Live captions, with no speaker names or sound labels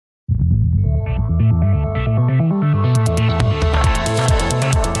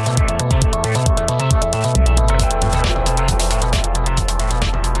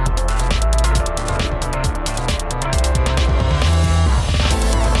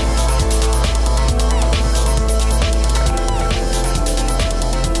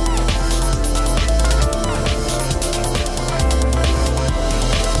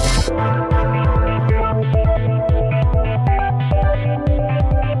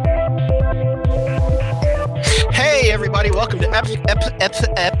everybody. Welcome to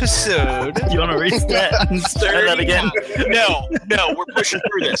episode. You want to restart and start that again? No, we're pushing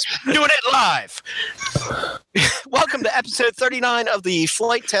through this. Doing it live. Welcome to episode 39 of the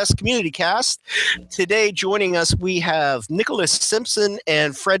Flight Test Community Cast. Today, joining us, we have Nicholas Simpson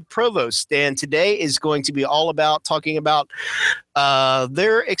and Fred Provost. And today is going to be all about talking about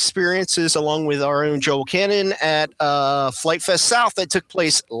their experiences along with our own Joel Cannon at Flight Fest South that took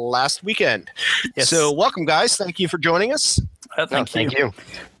place last weekend. Yes. So welcome, guys. Thank you for joining us. Thank you.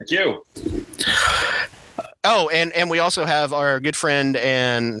 Thank you. Oh, and we also have our good friend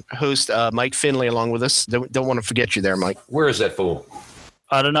and host Mike Finley along with us. Don't want to forget you there, Mike. Where is that fool?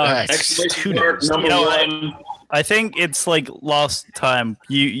 I don't know. Exclamation mark number one. I think it's like last time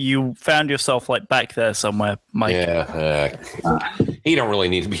you found yourself like back there somewhere, Mike. Yeah, he don't really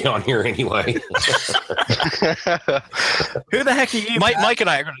need to be on here anyway. Who the heck are you? Mike and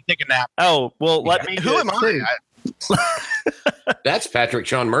I are going to take a nap. Oh, well, let me. Who am I? That's Patrick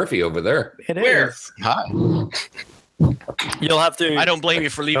Sean Murphy over there. It Where? is. Hi. You'll have to. I don't blame you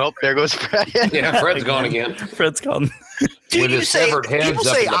for leaving. Oh, there goes Fred. Yeah, Fred's gone again. Fred's gone. Dude, With you his say, severed heads people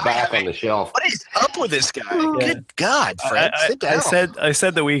up say in the I back have on the shelf. What is up with this guy? Yeah. Good God, Fred, sit down. I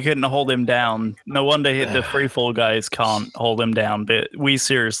said that we couldn't hold him down. No wonder the free fall guys can't hold him down, but we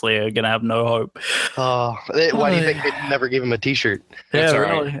seriously are gonna have no hope. Oh, why do you think they never gave him a T-shirt? That's Yeah, all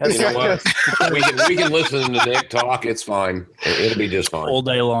right. really. That's You know what? we can listen to Nick talk. It's fine. It'll be just fine. all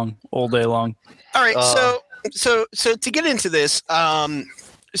day long. All right, so to get into this,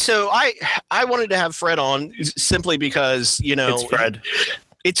 so I wanted to have Fred on simply because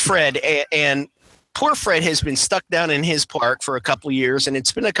it's Fred, and poor Fred has been stuck down in his park for a couple of years, and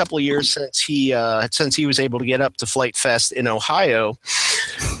it's been a couple of years since he was able to get up to Flight Fest in Ohio.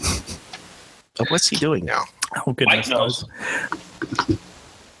 But what's he doing now? Oh goodness Mike knows.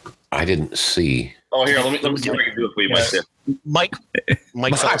 I didn't see. Oh, here, let me see if I can do it for you, Mike.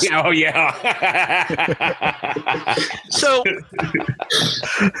 Mike Phelps. Oh yeah.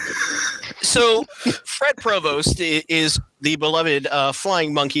 So Fred Provost is the beloved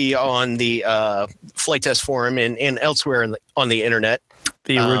flying monkey on the Flight Test forum and elsewhere on the internet.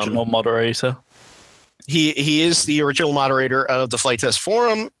 The original moderator. He is the original moderator of the Flight Test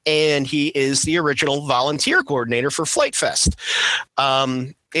forum, and he is the original volunteer coordinator for Flight Fest.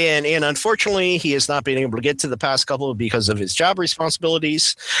 And unfortunately, he has not been able to get to the past couple because of his job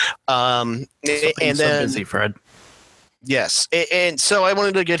responsibilities. And then busy, Fred. Yes. And so I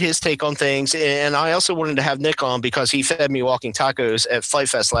wanted to get his take on things. And I also wanted to have Nick on because he fed me walking tacos at Flight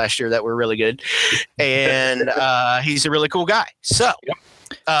Fest last year that were really good. And he's a really cool guy. So.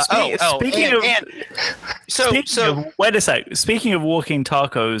 Speaking of wait a sec. Speaking of walking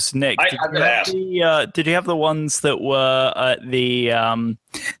tacos, Nick, did you have the ones that were at the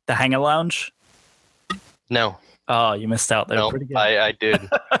Hangar Lounge? No. Oh, you missed out. They were pretty good. I did.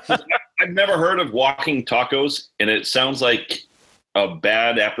 I've never heard of walking tacos, and it sounds like a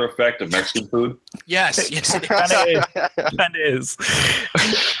bad after effect of Mexican food. Yes. It kind of is.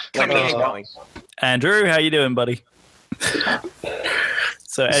 Going. Andrew, how you doing, buddy?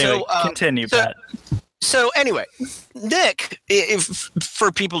 So anyway, continue, Pat. So anyway, Nick, if for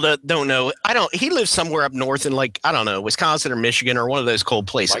people that don't know, he lives somewhere up north in Wisconsin or Michigan or one of those cold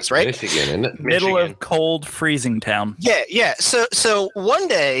places, right? Michigan, isn't it? Middle of cold, freezing town. Yeah. So one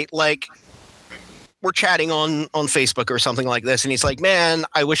day, we're chatting on Facebook or something like this, and he's like, "Man,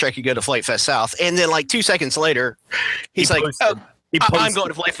 I wish I could go to Flight Fest South." And then 2 seconds later, he's like, I'm going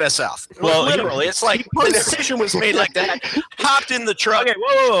to Flight Fest South. Well, literally, it's like the decision was made like that. Hopped in the truck. Okay,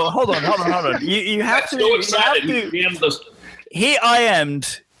 whoa, hold on. You have to. So excited. He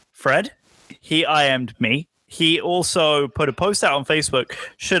IM'd Fred. He IM'd me. He also put a post out on Facebook.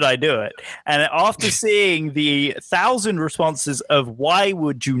 Should I do it? And after seeing the 1,000 responses of why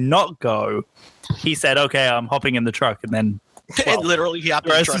would you not go, he said, "Okay, I'm hopping in the truck," and then. And literally, he hopped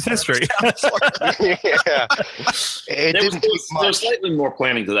in the truck. Rest is history. Yeah. There's slightly more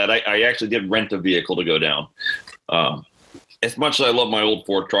planning to that. I actually did rent a vehicle to go down. As much as I love my old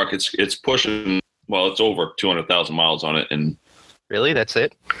Ford truck, it's pushing. Well, it's over 200,000 miles on it, and Really, that's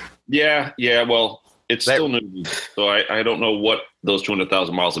it? Yeah. Well, it's still new, so I don't know what those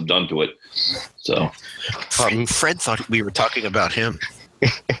 200,000 miles have done to it. So, Fred thought we were talking about him.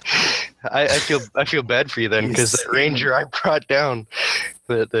 I feel bad for you then, because that Ranger I brought down,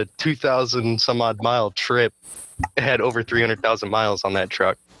 the 2,000 some odd mile trip, had over 300,000 miles on that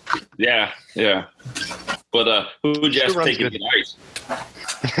truck. Yeah. But who would you have to take it to ice?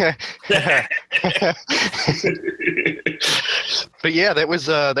 But yeah, that was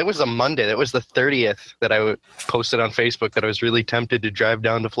a Monday. That was the 30th that I posted on Facebook that I was really tempted to drive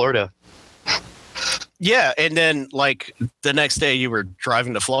down to Florida. Yeah, and then like the next day you were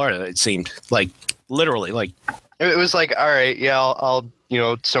driving to Florida. It seemed like literally like It was like, all right, yeah, I'll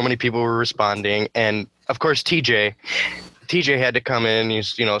so many people were responding, and of course TJ had to come in.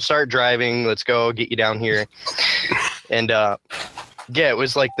 He's start driving. Let's go, get you down here, and yeah, it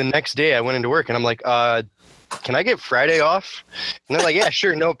was like the next day I went into work and I'm like, can I get Friday off? And they're like, yeah,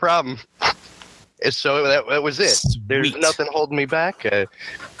 sure, no problem. And so that was it. There's Sweet. nothing holding me back.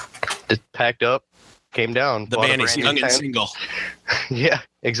 Just packed up, came down. the bought a man is brand new young and tent. single. Yeah,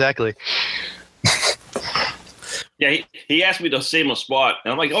 exactly. Yeah, he asked me to save him a spot,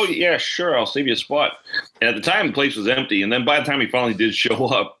 and I'm like, "Oh yeah, sure, I'll save you a spot." And at the time, the place was empty, and then by the time he finally did show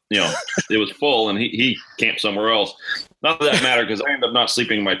up, it was full, and he camped somewhere else. Not that that mattered because I ended up not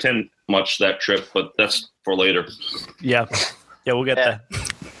sleeping in my tent much that trip, but that's for later. Yeah, we'll get there.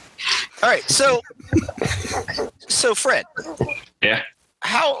 All right, so Fred, Yeah.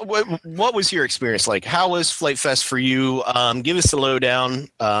 what was your experience like? How was Flight Fest for you? Give us the lowdown.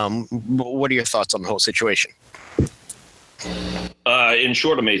 What are your thoughts on the whole situation? In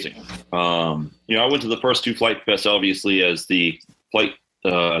short, amazing. I went to the first two Flight Fests, obviously, as the flight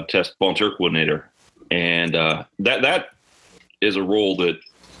test volunteer coordinator, and that is a role that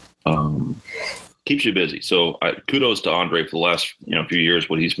keeps you busy. So kudos to Andre for the last few years,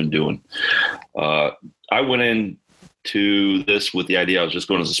 what he's been doing. I went in to this with the idea I was just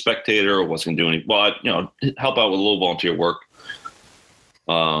going as a spectator, or wasn't going to do any, help out with a little volunteer work.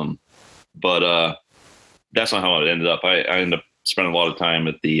 But that's not how it ended up. I ended up spending a lot of time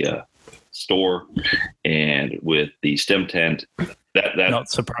at the store and with the STEM tent. Not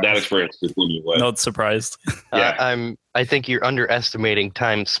surprised. That experience just blew me away. Not surprised. Yeah. I think you're underestimating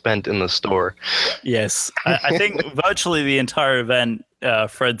time spent in the store. Yes, I think virtually the entire event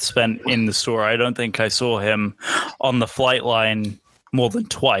Fred spent in the store. I don't think I saw him on the flight line more than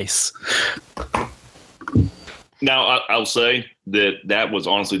twice. Now, I'll say that was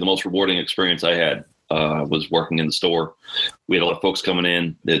honestly the most rewarding experience I had. Was working in the store. We had a lot of folks coming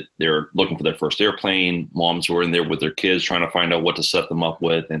in that they're looking for their first airplane. Moms were in there with their kids trying to find out what to set them up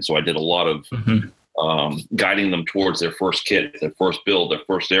with. And so I did a lot of guiding them towards their first kit, their first build, their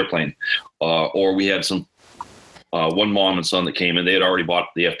first airplane. Or we had some one mom and son that came in. They had already bought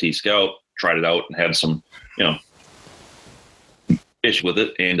the FT Scout, tried it out, and had some issue with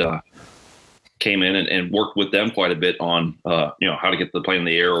it. And came in and worked with them quite a bit on, how to get the plane in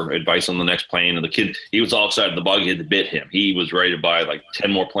the air or advice on the next plane. And the kid, he was all excited. The bug had bit him. He was ready to buy like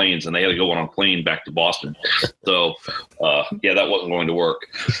 10 more planes, and they had to go on a plane back to Boston. So, that wasn't going to work.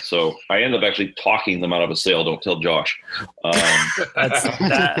 So I ended up actually talking them out of a sale. Don't tell Josh. That's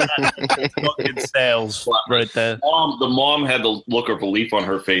fucking sales right there. The mom had the look of relief on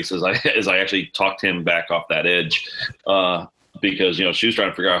her face as I actually talked him back off that edge. Because she was trying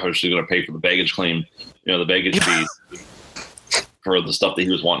to figure out how she was going to pay for the baggage claim, the baggage fees for the stuff that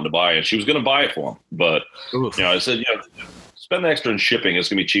he was wanting to buy, and she was going to buy it for him. But I said, spend the extra in shipping. It's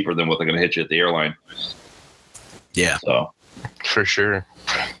going to be cheaper than what they're going to hit you at the airline. Yeah, so For sure.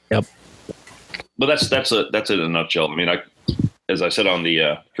 Yep. But that's it in a nutshell. I mean, as I said on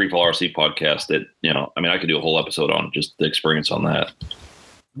the Free Fall RC podcast, that I could do a whole episode on just the experience on that.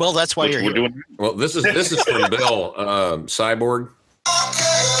 well, that's why you're We're here. doing. Well, this is from Bill Cyborg.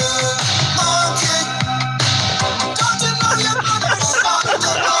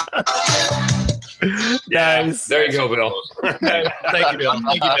 Nice. There you go, Bill. Thank you, Bill.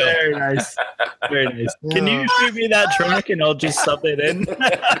 Thank you, Bill. Very nice. Very nice. Can you shoot me that track and I'll just sub it in?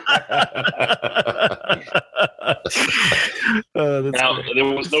 That's Now, great. there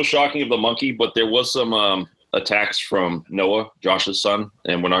was no shocking of the monkey, but there was some attacks from Noah, Josh's son,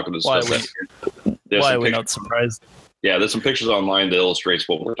 and we're not going to Why discuss are that. There's Why some are we pictures- not surprised? Yeah, there's some pictures online that illustrates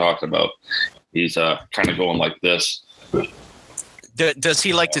what we're talking about. He's kind of going like this. Does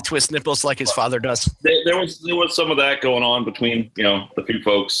he like to twist nipples like his father does? There was some of that going on between the few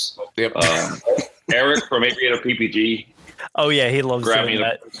folks. Yep. Eric from Aviator PPG Oh yeah, he loves grabbed doing me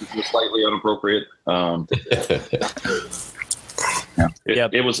that. it was slightly inappropriate.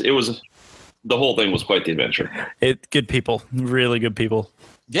 Yep. It was the whole thing was quite the adventure. Good people, really good people.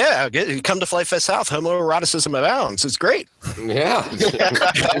 Yeah, come to Flight Fest South. Homoeroticism abounds. It's great. Yeah.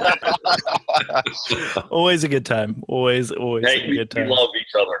 Always a good time. Always Hey, a we good time. love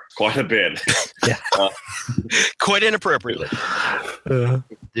each other quite a bit. Quite inappropriately.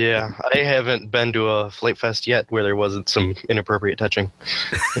 Yeah, I haven't been to a Flight Fest yet where there wasn't some inappropriate touching.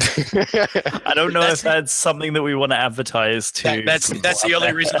 I don't know if that's something that we want to advertise to. That's the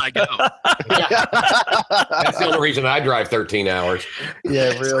only reason I go. That's the only reason I drive 13 hours.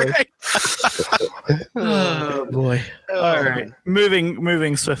 Yeah, really. Oh boy! All right,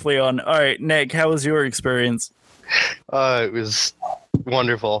 moving swiftly on. All right, Nick, how was your experience? It was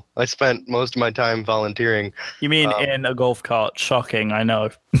wonderful. I spent most of my time volunteering. You mean in a golf cart? Shocking, I know.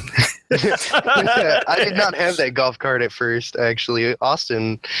 I did not have that golf cart at first, actually.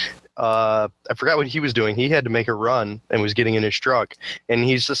 Austin, I forgot what he was doing. He had to make a run and was getting in his truck. And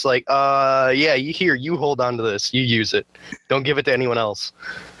he's just like, yeah, you hold on to this. You use it. Don't give it to anyone else.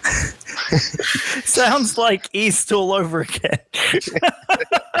 Sounds like East all over again.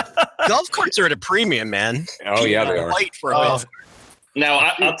 Golf carts are at a premium, man. Oh, yeah, they are. Wait for a golf cart.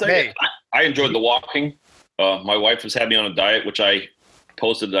 Now, I'll tell you, I enjoyed the walking. My wife has had me on a diet, which I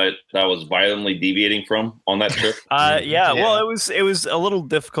posted that I was violently deviating from on that trip. Yeah, well, it was a little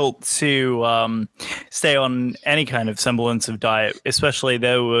difficult to stay on any kind of semblance of diet, especially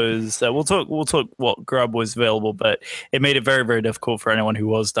there was we'll talk what grub was available, but it made it very, very difficult for anyone who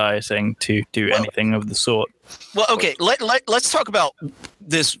was dieting to do anything of the sort. Well, okay, let's talk about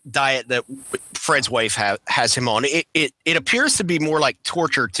this diet that Fred's wife has him on. It appears to be more like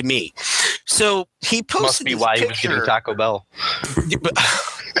torture to me. So he posted Must be this why picture, he was getting Taco Bell.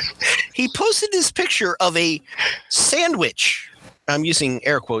 He posted this picture of a sandwich. I'm using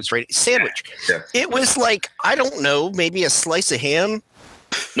air quotes, right? Sandwich. Yeah. It was like, I don't know, maybe a slice of ham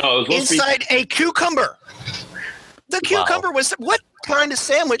No, it was inside a cucumber. The cucumber was, what kind of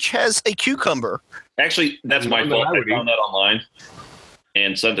sandwich has a cucumber? Actually, that's my fault. I found that online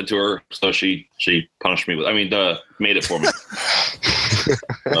and sent it to her, so she punished me made it for me.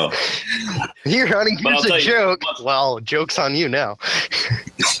 So, Here, honey, But here's I'll a tell you, joke. Well, joke's on you now.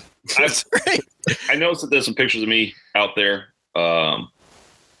 That's right. I noticed that there's some pictures of me out there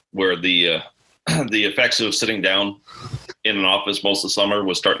where the effects of sitting down in an office most of the summer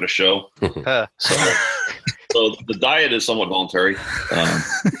was starting to show. So the diet is somewhat voluntary.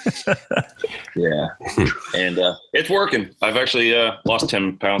 Yeah, and it's working. I've actually lost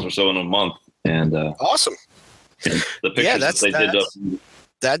 10 pounds or so in a month, and Awesome. the pictures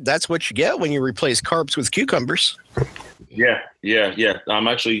That's what you get when you replace carbs with cucumbers. Yeah. I'm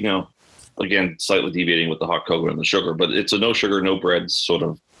actually, again, slightly deviating with the hot cocoa and the sugar, but it's a no sugar, no bread sort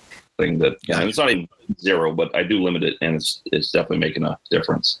of thing that, and it's not even zero, but I do limit it, and it's definitely making a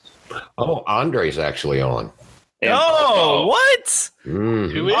difference. Oh, Andre's actually on. And, What?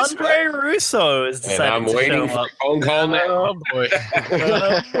 Who Andre Russo is And decided I'm to waiting show for up. a phone call now. Oh, boy.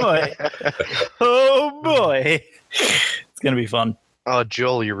 Oh boy! Oh boy! It's gonna be fun. Oh,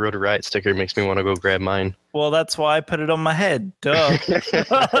 Joel, your Road to Riot sticker makes me want to go grab mine. Well, that's why I put it on my head. Duh.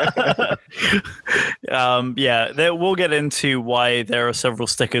 We'll get into why there are several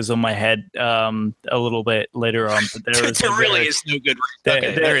stickers on my head a little bit later on. But there is no good reason.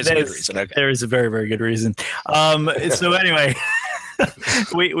 There is a good reason. Okay. There is a very, very good reason. So anyway.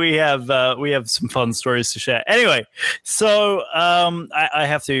 we have some fun stories to share. Anyway, so I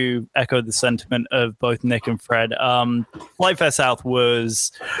have to echo the sentiment of both Nick and Fred. Flight Fest South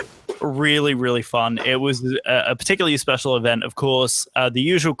was really, really fun. It was a particularly special event. Of course, the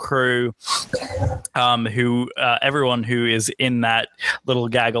usual crew, everyone who is in that little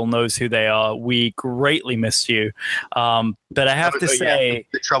gaggle knows who they are. We greatly missed you. But I have to say,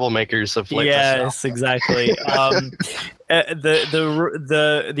 the troublemakers of Flight Fest yes, South. exactly.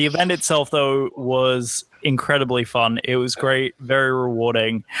 The event itself, though, was incredibly fun. It was great, very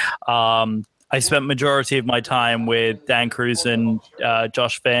rewarding. I spent majority of my time with Dan Cruz and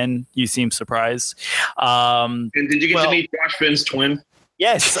Josh Finn. You seem surprised. and did you get to meet Josh Finn's twin?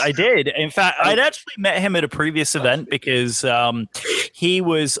 Yes, I did. In fact, I'd actually met him at a previous event because he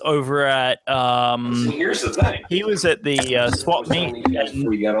was over at Here's the thing. he was at the swap meet.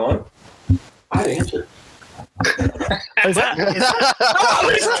 Before you got on, I'd answer. Is that Oh,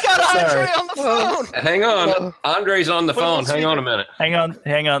 he's got Andre Sorry. on the phone. Hang on. Andre's on the phone. Hang on a minute. Hang on.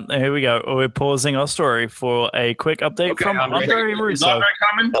 Here we go. We're pausing our story for a quick update Okay, from Andre. Andre Is Russo. Andre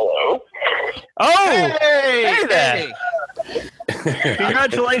coming? Hello. Oh, Hey there.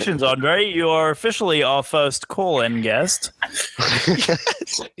 Congratulations, Andre. You are officially our first call-in guest.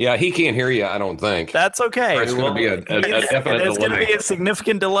 Yeah, he can't hear you, I don't think. That's okay. There's going to be a definite There's going to delay. be a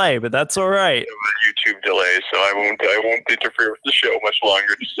significant delay, but that's all right. YouTube delay, so I won't interfere with the show much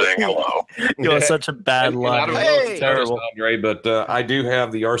longer. Just saying hello. You're such a bad And I luck. don't know if you Hey. noticed, Andre, but I do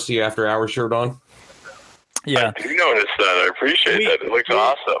have the RC After Hours shirt on. Yeah. I do notice that. I appreciate that. It looks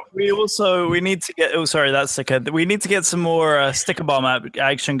awesome. We need to get. Oh, sorry, that's sticker. We need to get some more sticker bomb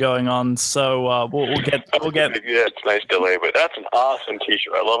action going on. So we'll get. Yeah, it's a nice delay, but that's an awesome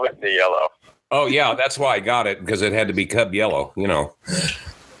T-shirt. I love it in the yellow. Oh yeah, that's why I got it, because it had to be Cub yellow. You know.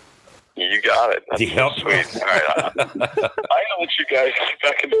 You got it. That's Yep. sweet. All right, I gotta let you guys get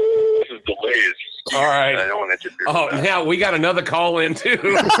back into this is delays. All right. I don't want to interfere. Oh, with that. now we got another call in too.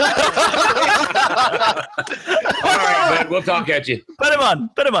 All right, bud. We'll talk at you. Put him on.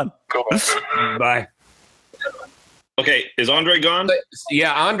 Go on. Bye. Okay, is Andre gone?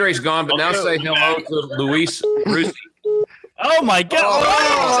 Yeah, Andre's gone, but now Okay. say hello to Luis Rusi. Oh my God!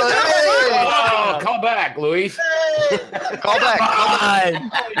 Oh, call back, Luis. Call back.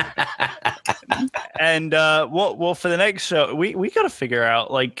 And well, for the next show, we got to figure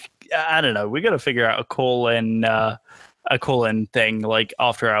out, like, I don't know, we got to figure out a call in thing, like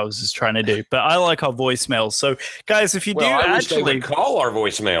After Hours is trying to do. But I like our voicemails. So guys, if you do I wish they actually would call our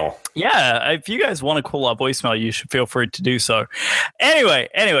voicemail. yeah, if you guys want to call our voicemail, you should feel free to do so. Anyway,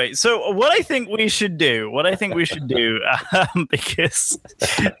 so what I think we should do, because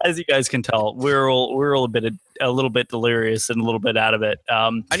as you guys can tell, we're all a little bit delirious and a little bit out of it.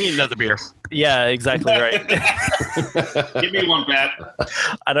 I need another beer. Yeah, exactly right. Give me one, Pat.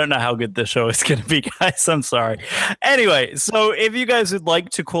 I don't know how good the show is going to be, guys. I'm sorry. Anyway, so if you guys would like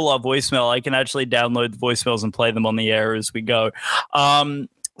to call our voicemail, I can actually download the voicemails and play them on the air as we go.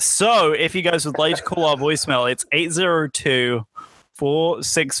 So if you guys would like to call our voicemail, it's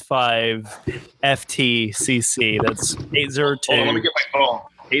 802-465-FTCC. That's 802. Hold on, let me get my phone.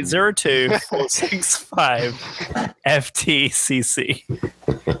 802-465-FTCC.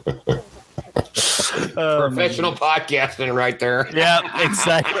 Professional podcasting right there. Yeah,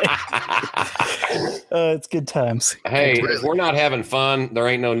 exactly. It's good times. Hey, if we're not having fun, there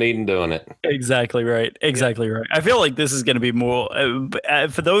ain't no need in doing it. Exactly right. I feel like this is going to be more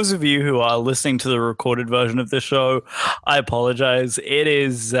for those of you who are listening to the recorded version of the show. I apologize. It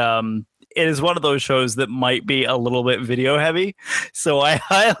is one of those shows that might be a little bit video heavy. So I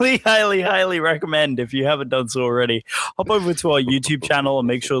highly recommend, if you haven't done so already, hop over to our YouTube channel and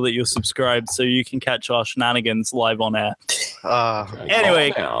make sure that you're subscribed so you can catch our shenanigans live on air.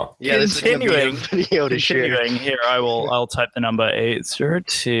 Anyway, now. Yeah, this is gonna be a video to share. continuing here, I'll type the number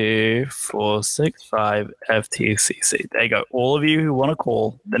 802-465-FTCC. There you go. All of you who want to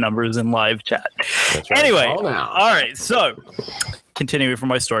call, the number is in live chat. That's right. Anyway, Call now. all right, so continuing from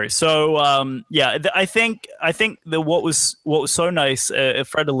my story. So I think that what was so nice,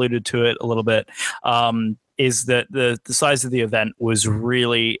 Fred alluded to it a little bit, is that the size of the event was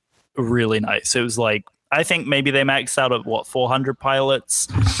really, really nice. It was like, I think maybe they maxed out at 400 pilots.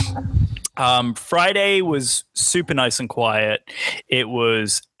 Friday was super nice and quiet. It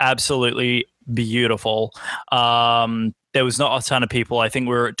was absolutely beautiful. There was not a ton of people. I think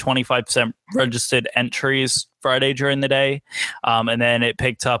we were at 25% registered entries Friday during the day. And then it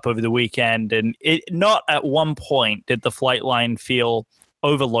picked up over the weekend. And it not at one point did the flight line feel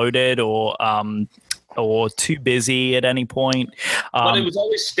overloaded or too busy at any point. But it was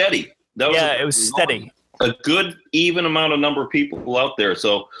always steady. It was steady. A good, even amount of number of people out there.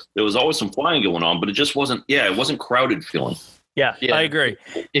 So there was always some flying going on, but it just wasn't, it wasn't crowded feeling. Yeah, I agree.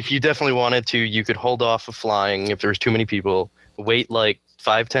 If you definitely wanted to, you could hold off of flying if there was too many people, wait like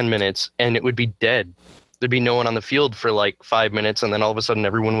 5-10 minutes, and it would be dead. There'd be no one on the field for like 5 minutes, and then all of a sudden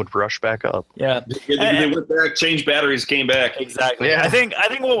everyone would rush back up. Yeah. They went back, changed batteries, came back. Exactly. Yeah. I think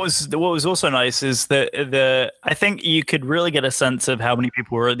what was also nice is that I think you could really get a sense of how many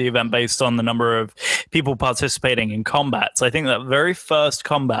people were at the event based on the number of people participating in combats. I think that very first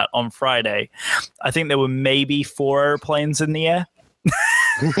combat on Friday, I think there were maybe 4 airplanes in the air.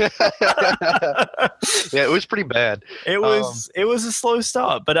 Yeah, it was pretty bad. It was a slow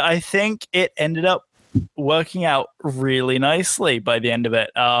start, but I think it ended up working out really nicely by the end of it.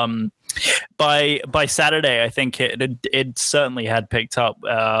 By Saturday, I think it certainly had picked up.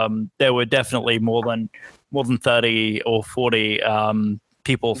 There were definitely more than 30 or 40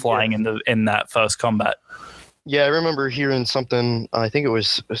 people flying in that first combat. Yeah, I remember hearing something. I think it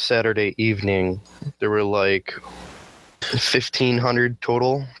was a Saturday evening. There were like 1,500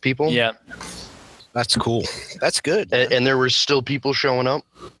 total people. Yeah. That's cool. That's good. And there were still people showing up.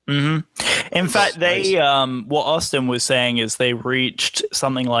 Mm-hmm. In fact, they what Austin was saying is they reached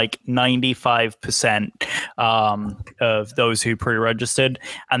something like 95% of those who pre-registered,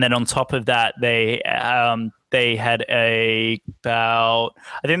 and then on top of that, they had about,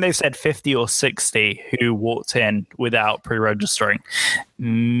 I think they said 50 or 60 who walked in without pre-registering.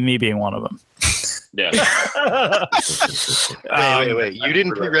 Me being one of them. Yeah. Wait. You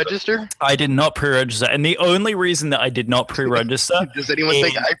didn't pre-register? I did not pre-register, and the only reason that I did not pre-register, Does anyone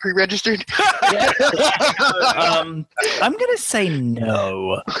think I pre-registered? I'm gonna say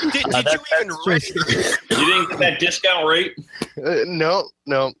no. Did you even register? You didn't get that discount rate? No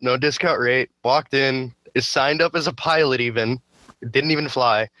discount rate. Walked in, is signed up as a pilot even. Didn't even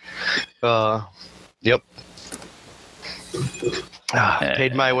fly. Yep.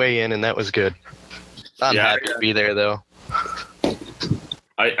 Paid my way in, and that was good. I'm happy to be there, though.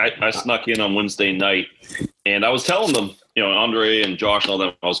 I snuck in on Wednesday night, and I was telling them, Andre and Josh and all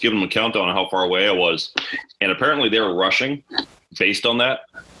that, I was giving them a countdown on how far away I was, and apparently they were rushing based on that.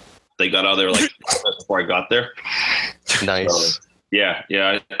 They got out of there like before I got there. Nice. So, yeah.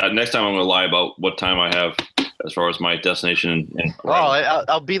 Next time I'm going to lie about what time I have as far as my destination.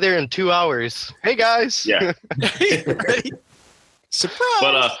 I'll be there in 2 hours. Hey, guys. Yeah. Surprise!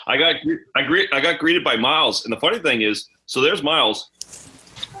 But I got greeted by Miles, and the funny thing is, so there's Miles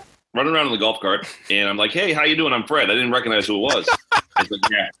running around in the golf cart, and I'm like, "Hey, how you doing? I'm Fred." I didn't recognize who it was. I was like,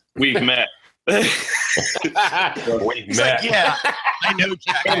 "Yeah, we've met." He's like, "Yeah, I know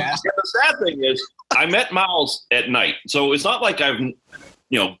jackass." And the sad thing is, I met Miles at night, so it's not like I've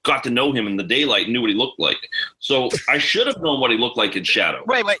got to know him in the daylight and knew what he looked like. So I should have known what he looked like in shadow.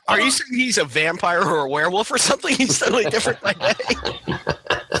 Wait. Are you saying he's a vampire or a werewolf or something? He's totally different by day.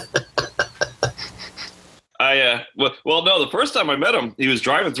 Well, no, the first time I met him, he was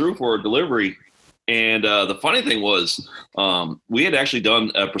driving through for a delivery. And the funny thing was, we had actually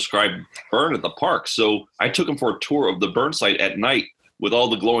done a prescribed burn at the park. So I took him for a tour of the burn site at night with all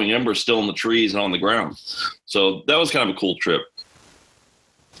the glowing embers still in the trees and on the ground. So that was kind of a cool trip.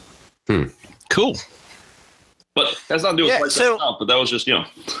 Cool. But that's not doing quite that stuff, but that was just,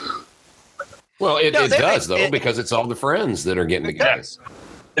 Well, it does, because it's all the friends that are getting together.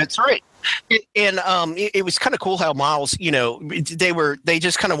 That's right. And it was kind of cool how Miles, they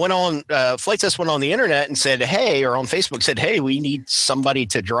just kind of went on, Flight Test went on the internet and said, hey, or on Facebook said, hey, we need somebody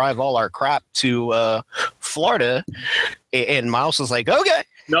to drive all our crap to Florida. And Miles was like, okay.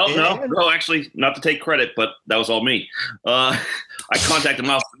 No, actually, not to take credit, but that was all me. I contacted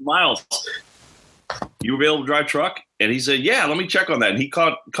Miles. You were able to drive truck? And he said, yeah, let me check on that. And he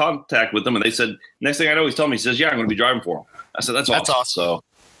caught contact with them, and they said, next thing I know, he's telling me, he says, yeah, I'm going to be driving for him. I said, that's awesome. So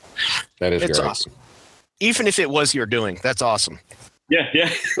that is great. awesome. Even if it was your doing, that's awesome. Yeah.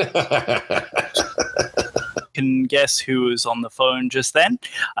 Can guess who was on the phone just then.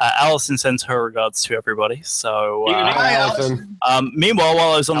 Allison sends her regards to everybody. So, Hi, Allison. Meanwhile,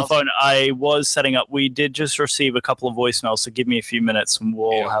 while I was on the phone, I was setting up. We did just receive a couple of voicemails, so give me a few minutes, and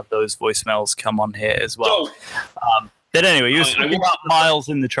we'll have those voicemails come on here as well. So, but anyway, you were speaking about Miles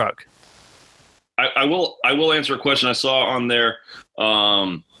in the truck. I will answer a question I saw on there.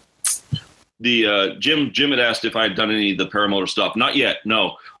 Jim had asked if I had done any of the paramotor stuff. Not yet.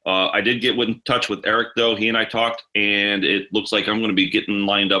 No. I did get in touch with Eric, though. He and I talked, and it looks like I'm going to be getting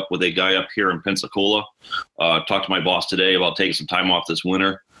lined up with a guy up here in Pensacola. Talked to my boss today about taking some time off this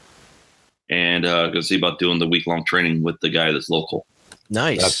winter, and going to see about doing the week-long training with the guy that's local.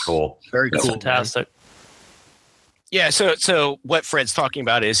 Nice. That's cool. Very cool. Fantastic. Yeah, so what Fred's talking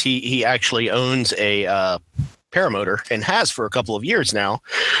about is he actually owns a paramotor and has for a couple of years now.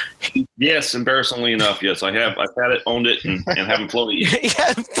 Yes, embarrassingly enough, yes, I have. I've had it, owned it, and haven't flown it yet.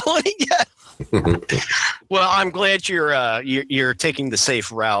 Yeah, flown it yet. Well, I'm glad you're taking the safe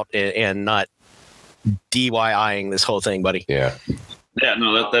route and not DIYing this whole thing, buddy. Yeah. Yeah,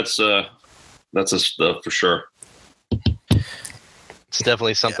 no, that's for sure. It's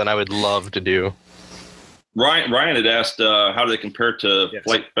definitely something I would love to do. Ryan had asked how do they compare to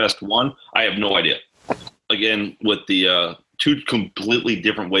Flight Fest 1. I have no idea. Again, with the two completely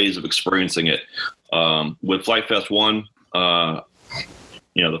different ways of experiencing it. With Flight Fest 1,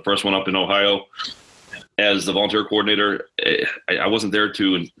 the first one up in Ohio, as the volunteer coordinator, I wasn't there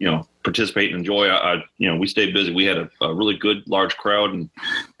to participate and enjoy. We stayed busy. We had a really good large crowd, and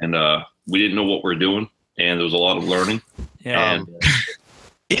we didn't know what we were doing, and there was a lot of learning. Yeah.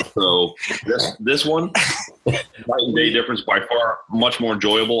 So this one, night and day difference, by far much more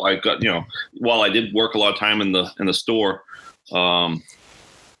enjoyable. I got while I did work a lot of time in the store,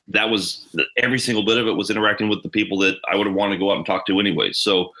 that was every single bit of it was interacting with the people that I would have wanted to go out and talk to anyway.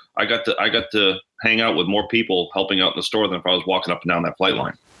 So I got to hang out with more people helping out in the store than if I was walking up and down that flight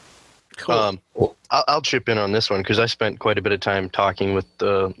line. Cool. I'll chip in on this one because I spent quite a bit of time talking with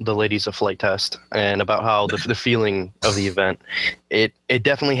the ladies of Flight Test and about how the feeling of the event. It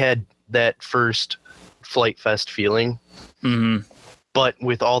definitely had that first Flight Fest feeling. Mm-hmm. But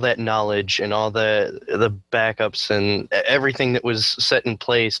with all that knowledge and all the backups and everything that was set in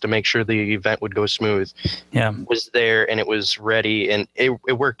place to make sure the event would go smooth, was there, and it was ready, and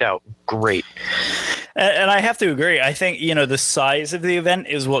it worked out great. And I have to agree. I think, the size of the event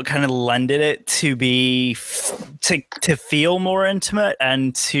is what kind of lended it to be to feel more intimate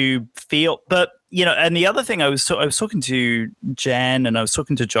and to feel, but. And the other thing I was talking to Jen and I was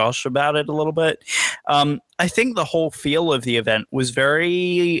talking to Josh about it a little bit. I think the whole feel of the event was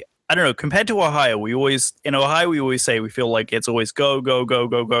very, I don't know, compared to Ohio. We always say we feel like it's always go, go, go,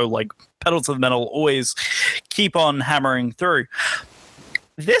 go, go, like pedal to the metal, always keep on hammering through.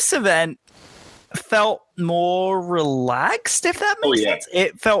 This event felt more relaxed, if that makes sense.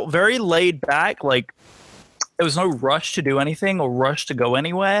 It felt very laid back, like there was no rush to do anything or rush to go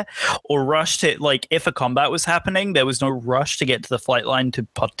anywhere or rush to, like, if a combat was happening, there was no rush to get to the flight line to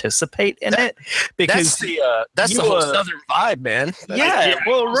participate in it. Because that's the whole Southern vibe, man. Yeah,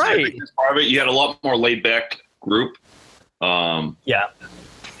 well, right. Part of it, you had a lot more laid back group. Yeah.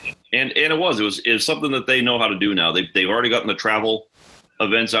 And it was something that they know how to do now. They've already gotten the travel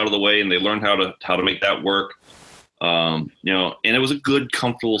events out of the way, and they learned how to make that work. And it was a good,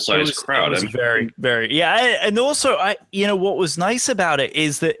 comfortable sized crowd. It was very, very, yeah. And also, what was nice about it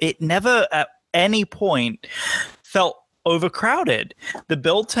is that it never at any point felt overcrowded. The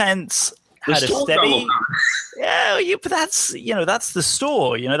build tents had a steady, but that's the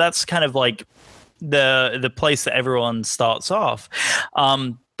store. That's kind of like the place that everyone starts off.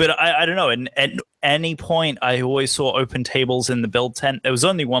 But I don't know. At any point, I always saw open tables in the build tent. There was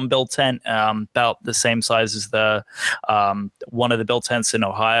only one build tent, about the same size as the one of the build tents in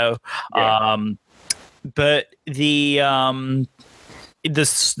Ohio. Yeah. But the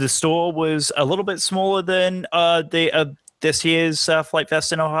store was a little bit smaller than this year's Flight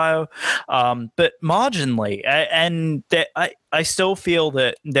Fest in Ohio, but marginally. And I still feel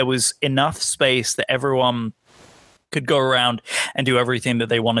that there was enough space that everyone could go around and do everything that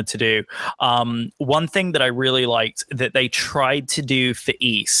they wanted to do. One thing that I really liked that they tried to do for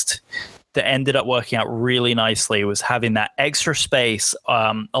East that ended up working out really nicely was having that extra space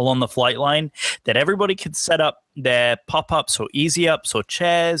along the flight line that everybody could set up their pop-ups or easy ups or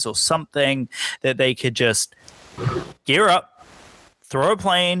chairs or something that they could just gear up, throw a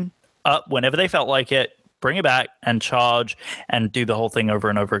plane up whenever they felt like it, bring it back and charge and do the whole thing over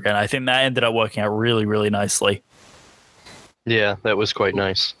and over again. I think that ended up working out really, really nicely. Yeah, that was quite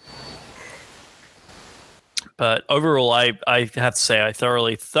nice. But overall, I have to say I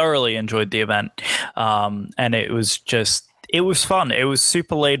thoroughly enjoyed the event. And it was fun. It was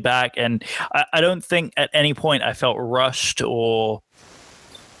super laid back. And I don't think at any point I felt rushed or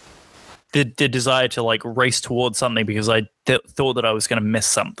the desire to like race towards something because I thought that I was going to miss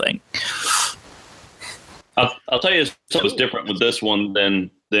something. I'll tell you something was different with this one than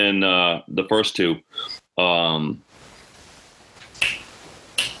the first two.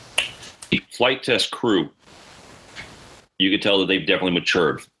 Flight Test crew, you could tell that they've definitely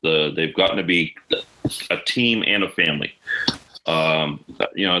matured. They've gotten to be a team and a family. Not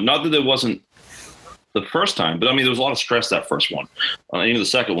that it wasn't the first time, but I mean, there was a lot of stress that first one, even the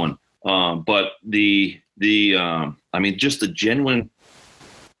second one. But just the genuine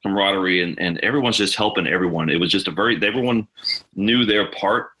camaraderie and everyone's just helping everyone. It was just everyone knew their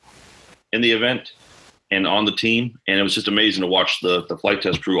part in the event and on the team, and it was just amazing to watch the Flight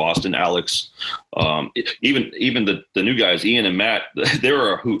Test crew, Austin, Alex, even the new guys, Ian and Matt. They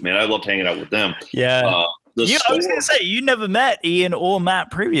were a hoot, man. I loved hanging out with them. Yeah. I was going to say, you never met Ian or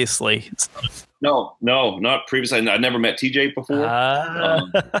Matt previously. No, not previously. I never met TJ before. A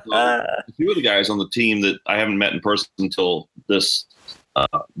few of the guys on the team that I haven't met in person until this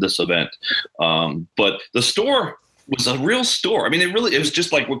event. But the store was a real store. I mean, it was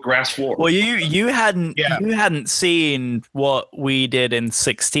just like with grass floor. Well, you hadn't seen what we did in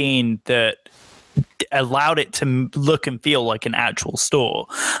 2016 that allowed it to look and feel like an actual store.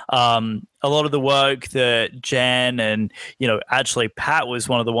 A lot of the work that Jen and, actually Pat was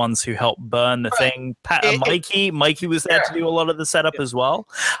one of the ones who helped burn the thing. Pat and Mikey was there to do a lot of the setup as well.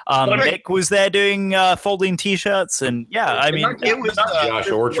 Nick was there doing folding T-shirts and it was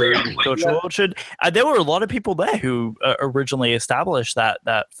Josh Orchard. There were a lot of people there who originally established that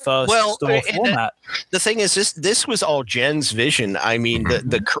first store format. The thing is, this was all Jen's vision. I mean,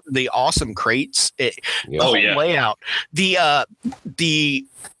 the awesome crates, the whole layout, the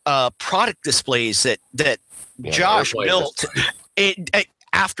product displays that Josh built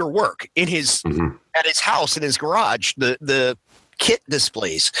after work in his at his house in his garage, the kit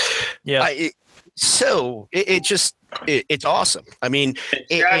displays. So it's awesome. I mean,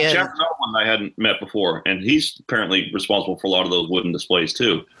 Chad's another one I hadn't met before, and he's apparently responsible for a lot of those wooden displays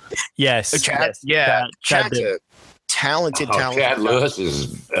too. Yes. Chad, Chad's a talented. Chad Lewis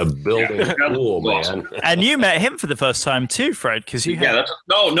is a building fool, man. And you met him for the first time too, Fred, because you had...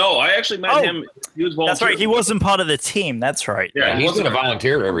 no, I actually met him. He was volunteer. That's right. He wasn't part of the team. That's right. Yeah, he's going to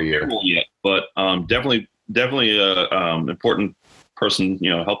volunteer every year. Yet, but definitely important person,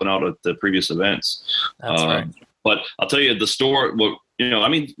 helping out at the previous events. That's right. But I'll tell you, the store,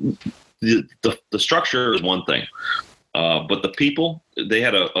 the structure is one thing, but the people, they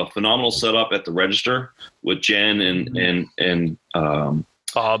had a phenomenal setup at the register with Jen and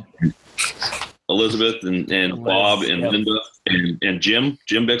Bob, Elizabeth and Bob and Linda and Jim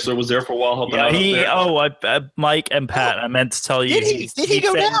Bixler was there for a while helping out. Mike and Pat, I meant to tell you. Did he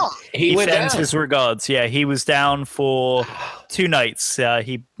go down? He sends his regards. Yeah, he was down for 2 nights.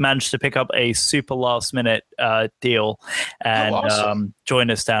 He managed to pick up a super last minute deal and awesome. join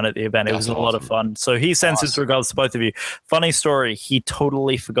us down at the event. It was a lot of fun. So he sends his regards to both of you. Funny story, he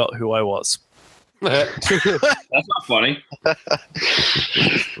totally forgot who I was. That's not funny.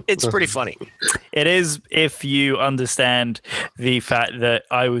 It's pretty funny. It is if you understand the fact that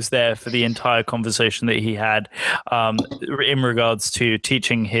I was there for the entire conversation that he had in regards to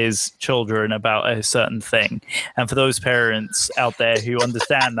teaching his children about a certain thing. And for those parents out there who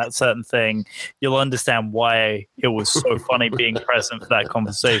understand that certain thing, you'll understand why it was so funny being present for that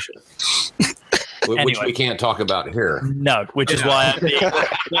conversation. Which we can't talk about here. No, which is why I'm being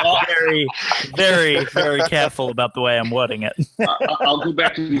very, very, very careful about the way I'm wording it. I'll go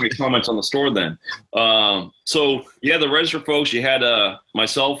back to my comments on the store then. So, the register folks, you had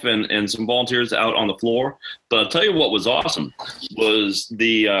myself and some volunteers out on the floor. But I'll tell you what was awesome was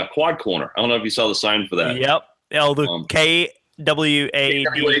the quad corner. I don't know if you saw the sign for that. Yep. The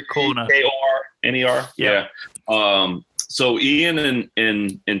KWAD corner. KORNER. Yeah. So Ian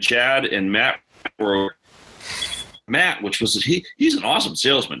and Chad and Matt, which was he's an awesome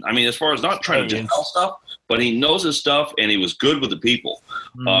salesman. I mean, as far as not trying to just sell stuff, but he knows his stuff and he was good with the people.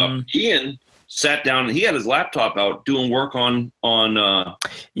 Ian sat down and he had his laptop out doing work on quads all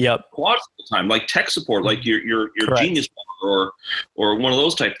the time, like tech support, like your Genius or one of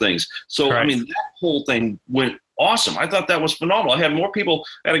those type things. So correct. I mean, that whole thing went awesome. I thought that was phenomenal. I had more people.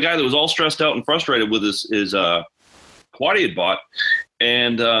 I had a guy that was all stressed out and frustrated with his quad he had bought.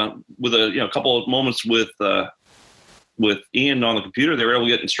 And with a couple of moments with Ian on the computer, they were able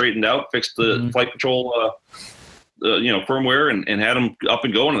to get it straightened out, fixed the flight control, firmware, and had him up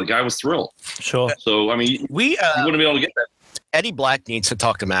and going. And the guy was thrilled. Sure. So I mean, you wouldn't be able to get that. Eddie Black needs to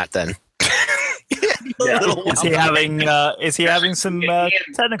talk to Matt then. Is he having some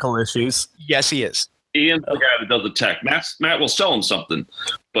technical issues? Yes, he is. Ian's the guy that does the tech. Matt will sell him something,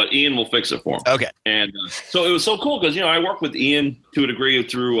 but Ian will fix it for him. Okay. And so it was so cool because, I work with Ian to a degree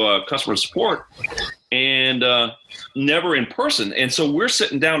through customer support and never in person. And so we're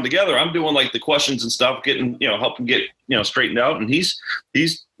sitting down together. I'm doing like the questions and stuff, getting, helping get, straightened out. And he's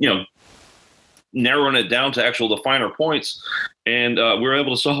narrowing it down to the finer points. And we were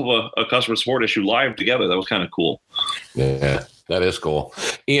able to solve a customer support issue live together. That was kind of cool. Yeah. That is cool.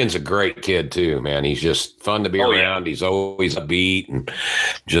 Ian's a great kid too, man. He's just fun to be around. Yeah. He's always upbeat and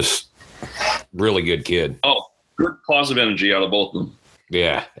just really good kid. Oh, good positive energy out of both of them.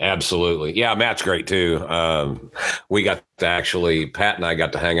 Yeah, absolutely. Yeah, Matt's great too. We got to Pat and I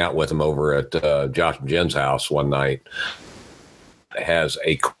got to hang out with him over at Josh and Jen's house one night. It has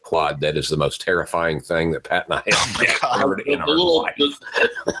a quad that is the most terrifying thing that Pat and I have heard in our life.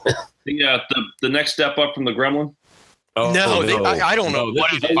 The next step up from the Gremlin. I don't know. This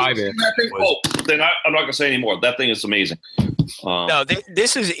is a 5-inch. Then I'm not going to say anymore. That thing is amazing.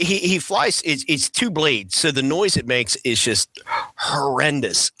 This is he flies. It's 2 blades, so the noise it makes is just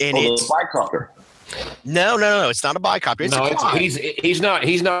horrendous. And it's a bicopter. No, it's not a bicopter. It's a quad. He's not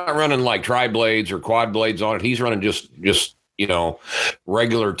running like tri-blades or quad blades on it. He's running just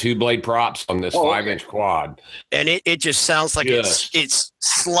regular 2-blade props on this 5-inch quad. And it just sounds like it's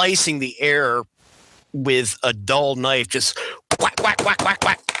slicing the air with a dull knife, just whack, whack, whack, whack,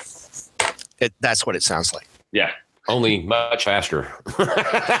 whack. That's what it sounds like. Yeah. Only much faster.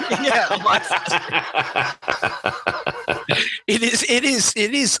 Yeah. Much faster.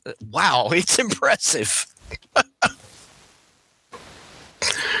 It is. Wow. It's impressive.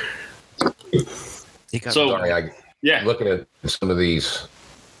 Looking at some of these,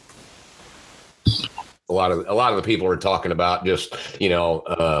 a lot of the people are talking about just,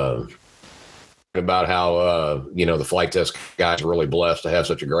 about how the flight test guys are really blessed to have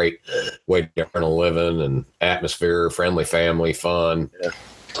such a great way to earn a living and atmosphere, friendly family, fun.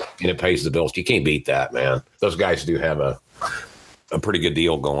 and it pays the bills. You can't beat that, man. Those guys do have a pretty good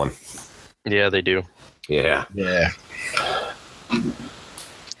deal going. Yeah, they do. Yeah.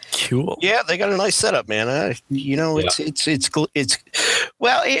 Cool. Yeah, they got a nice setup, man. It's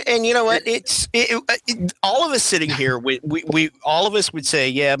well, and you know what? All of us sitting here, we all of us would say,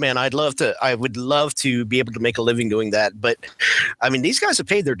 yeah, man, I would love to be able to make a living doing that. But I mean, these guys have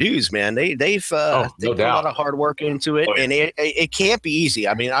paid their dues, man. They've put a lot of hard work into it, and it can't be easy.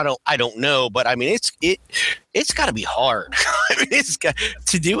 I mean, I don't know, but I mean, it's got to be hard. I mean, it's got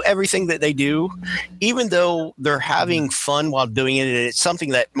to do everything that they do, even though they're having fun while doing it. And it's something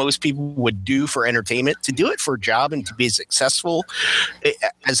that most people would do for entertainment. To do it for a job and to be successful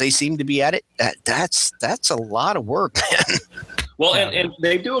as they seem to be at it, that's a lot of work, man. Well, and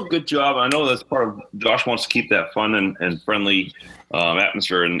they do a good job. I know that's part of Josh wants to keep that fun and friendly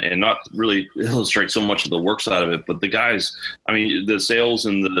atmosphere and not really illustrate so much of the work side of it. But the guys, I mean, the sales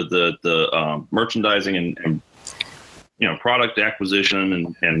and the merchandising and product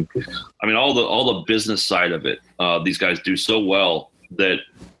acquisition and I mean all the business side of it. These guys do so well that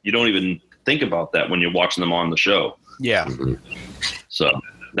you don't even think about that when you're watching them on the show. Yeah. So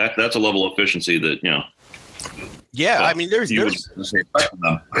that's a level of efficiency that Yeah, I mean, there's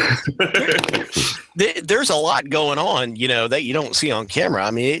a lot going on, that you don't see on camera.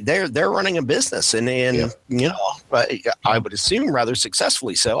 I mean, they're running a business, and I would assume rather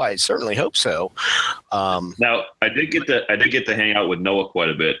successfully. So I certainly hope so. Now, I did get to hang out with Noah quite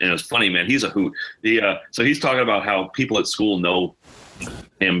a bit, and it was funny, man. He's a hoot. So he's talking about how people at school know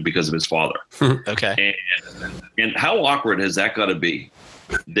him because of his father. Okay, and how awkward has that got to be?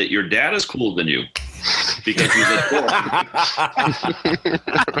 That your dad is cooler than you because he's a dork.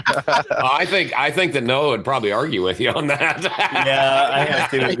 I think that Noah would probably argue with you on that. Yeah, I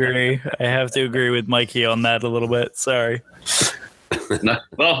have to agree. I have to agree with Mikey on that a little bit. Sorry.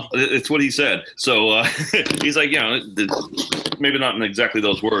 Well, it's what he said. So he's like, maybe not in exactly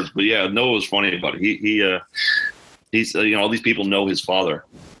those words, but yeah, Noah was funny about it. He's all these people know his father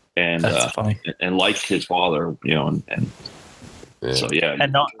and funny. And like his father, and yeah. So yeah,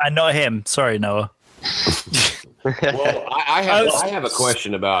 and not him. Sorry, Noah. Well, I have a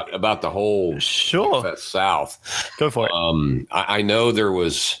question about the whole South. Go for it. I know there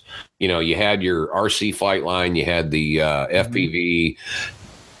was, you had your RC flight line, you had the FPV.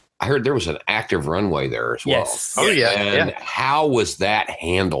 I heard there was an active runway there as well. Yes. Oh yeah. And how was that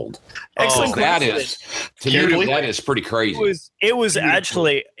handled? Excellent. That is pretty crazy. It was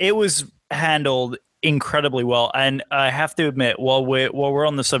handled incredibly well, and I have to admit, while we're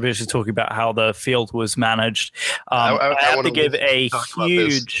on the subject of talking about how the field was managed, I have to give a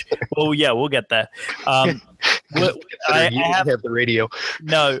huge. Well, yeah, we'll get there. I have the radio.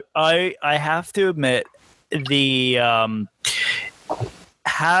 No, I have to admit the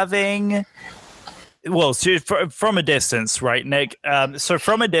having. Well, so from a distance, right, Nick? So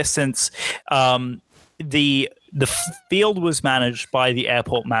from a distance, the field was managed by the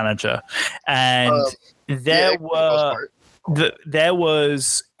airport manager, and there was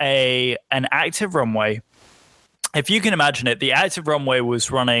an active runway. If you can imagine it, the active runway was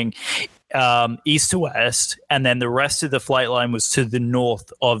running east to west, and then the rest of the flight line was to the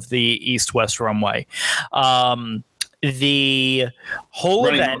north of the east-west runway. The whole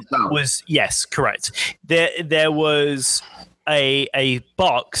event was, yes, correct. There was a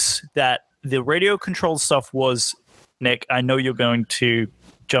box that the radio control stuff was, Nick, I know you're going to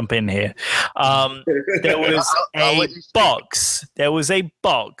jump in here. There was a box. There was a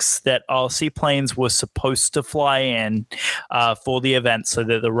box that RC planes were supposed to fly in for the event so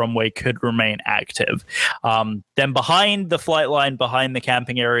that the runway could remain active. Then behind the flight line, behind the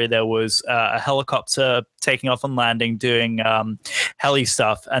camping area, there was a helicopter taking off and landing, doing heli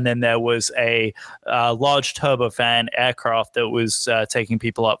stuff. And then there was a large turbofan aircraft that was taking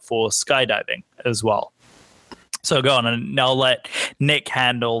people up for skydiving as well. So go on, and I'll let Nick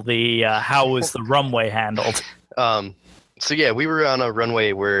handle the how was the runway handled. So yeah, we were on a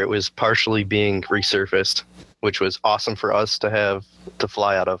runway where it was partially being resurfaced, which was awesome for us to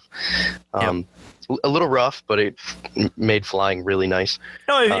fly out of. A little rough, but it made flying really nice.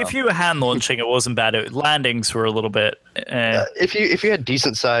 No, if you were hand launching, it wasn't bad. Landings were a little bit. If you had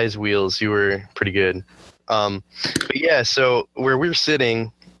decent size wheels, you were pretty good. But yeah, so where we're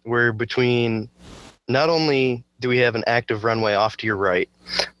sitting, we're between. Not only do we have an active runway off to your right,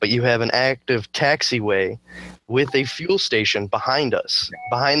 but you have an active taxiway with a fuel station behind us,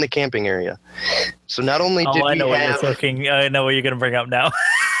 behind the camping area. So not only did I know what you're going to bring up now.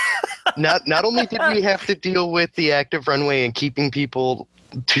 not only did we have to deal with the active runway and keeping people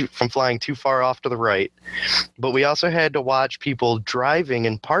from flying too far off to the right. But we also had to watch people driving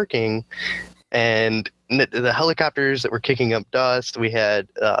and parking, and the helicopters that were kicking up dust. We had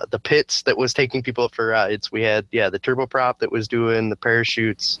the pits that was taking people up for rides. We had the turboprop that was doing the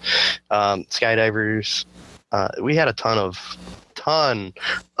parachutes, skydivers. We had a ton of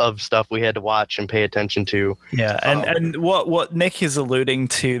stuff we had to watch and pay attention to. Yeah, and what Nick is alluding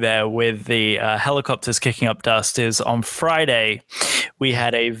to there with the helicopters kicking up dust is on Friday we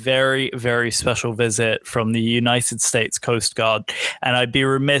had a very, very special visit from the United States Coast Guard, and I'd be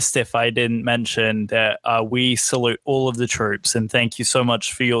remiss if I didn't mention that we salute all of the troops and thank you so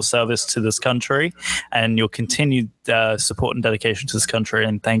much for your service to this country and your continued support and dedication to this country,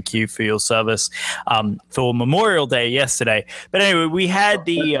 and thank you for your service for Memorial Day yesterday. But anyway, we had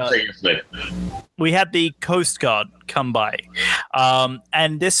the Coast Guard come by,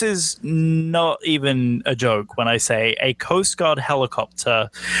 and this is not even a joke when I say a Coast Guard helicopter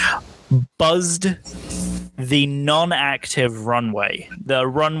buzzed the non-active runway, the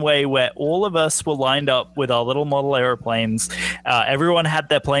runway where all of us were lined up with our little model airplanes. Everyone had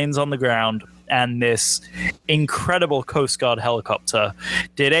their planes on the ground, and this incredible Coast Guard helicopter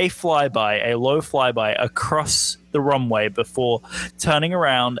did a low flyby across the runway before turning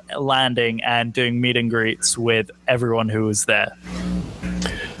around, landing, and doing meet and greets with everyone who was there.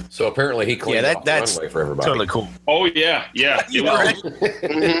 So apparently he cleaned off the runway for everybody. Totally cool. Oh yeah. It was.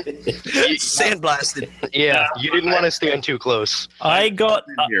 Sandblasted. Yeah, you didn't want to stand too close. I got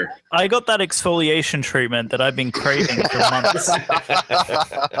that exfoliation treatment that I've been craving for months.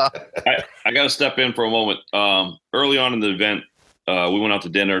 I got to step in for a moment. Early on in the event, we went out to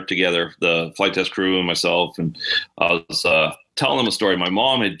dinner together, the flight test crew and myself, and I was telling them a story. My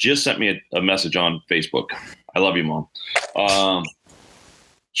mom had just sent me a message on Facebook. I love you, Mom.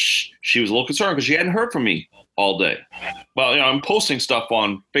 She was a little concerned because she hadn't heard from me all day. Well, I'm posting stuff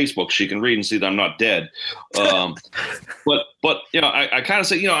on Facebook. She can read and see that I'm not dead. But I kind of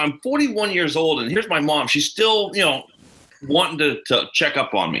say, I'm 41 years old, and here's my mom. She's still, wanting to check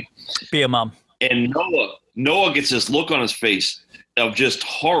up on me. Be a mom. And Noah gets this look on his face of just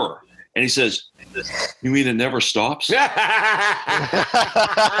horror, and he says, "You mean it never stops?" That's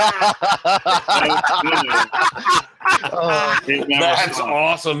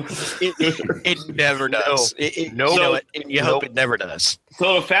awesome. It never does. You hope it never does.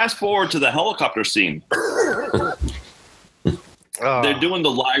 So to fast forward to the helicopter scene, they're doing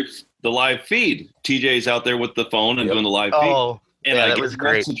the live feed. TJ's out there with the phone and doing the live feed. And I get a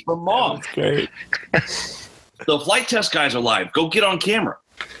message from Mom. That's great. The flight test guys are live. Go get on camera.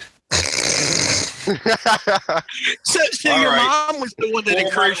 So your mom was the one that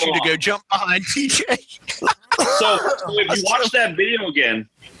encouraged you to go jump behind TJ. So if you watch that video again,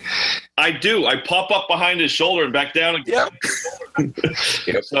 I do. I pop up behind his shoulder and back down again.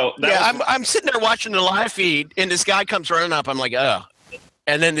 Yep. So I'm sitting there watching the live feed, and this guy comes running up. I'm like, oh.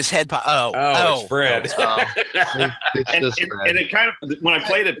 And then this head pop. It's Fred. And it kind of, when I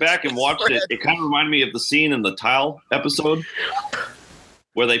played it back and watched it, it kind of reminded me of the scene in the Tile episode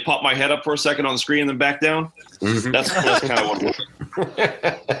where they pop my head up for a second on the screen and then back down. Mm-hmm. That's kind of what it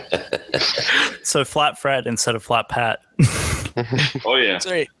was. So Flat Fred instead of Flat Pat. Oh yeah. That's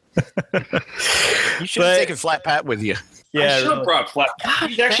right. You should have taken Flat Pat with you. Yeah, I should have brought Flat Pat.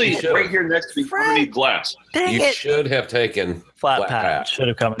 He's actually right here next to me underneath glass. You should have taken Flat Pat. Should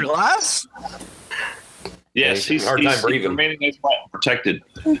have come. Glass? Yes, he's hard time breathing. Remaining nice, protected.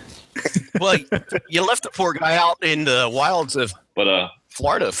 Well, you left the poor guy out in the wilds of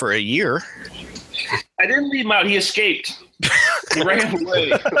Florida for a year. I didn't leave him out. He escaped. He ran away.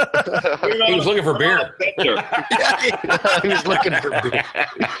 He was looking for beer. He was looking for beer.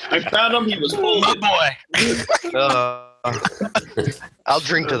 I found him. He was full. Boy. I'll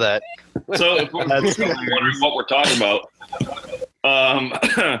drink to that. So if you're wondering what we're talking about,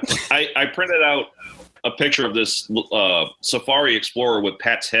 I printed out a picture of this Safari Explorer with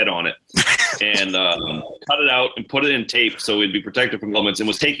Pat's head on it and cut it out and put it in tape so it'd be protected from elements, and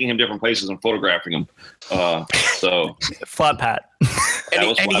was taking him different places and photographing him. So Flat Pat.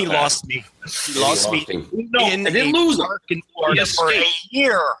 And he lost me. He lost me. No, I didn't lose him. In Florida for a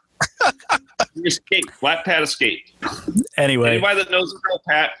year. He escaped. Flat Pat escaped. Anyway. Anybody that knows real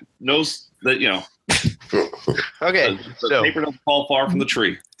Pat knows that, Okay. The paper doesn't fall far from the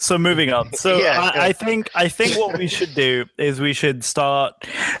tree. So moving on. So I think what we should do is we should start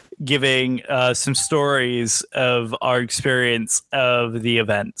giving some stories of our experience of the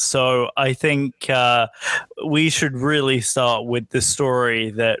event. So I think we should really start with the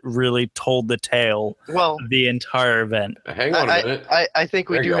story that really told the tale of the entire event. Hang on a minute. I think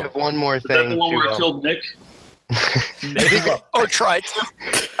we do have one more thing. Is that the one where I killed Nick? Or try to.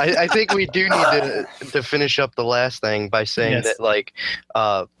 I think we do need to finish up the last thing by saying that, like,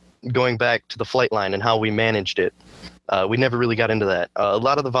 going back to the flight line and how we managed it. We never really got into that. A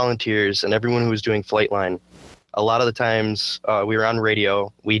lot of the volunteers and everyone who was doing flight line, a lot of the times we were on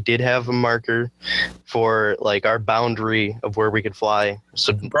radio. We did have a marker for like our boundary of where we could fly.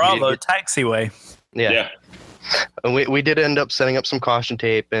 So Bravo, taxiway. Yeah. And we did end up setting up some caution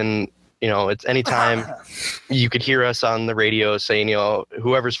tape, and it's anytime you could hear us on the radio saying,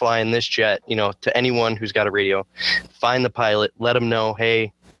 whoever's flying this jet, to anyone who's got a radio, find the pilot, let them know,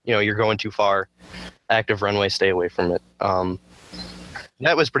 hey, you're going too far. Active runway, stay away from it.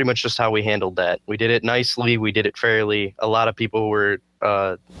 That was pretty much just how we handled that. We did it nicely. We did it fairly. A lot of people were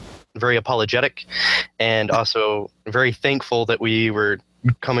very apologetic and also very thankful that we were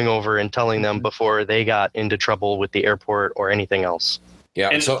coming over and telling them before they got into trouble with the airport or anything else. Yeah,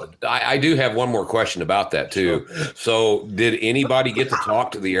 and so I do have one more question about that too. So did anybody get to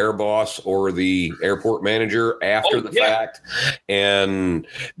talk to the air boss or the airport manager after the fact? And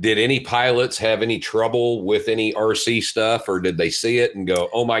did any pilots have any trouble with any RC stuff, or did they see it and go,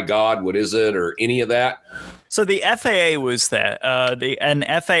 oh my God, what is it, or any of that? So the FAA was there. An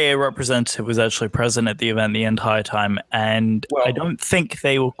FAA representative was actually present at the event the entire time, and I don't think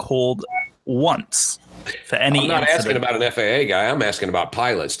they were called once. For any I'm not incident. asking about an FAA guy. I'm asking about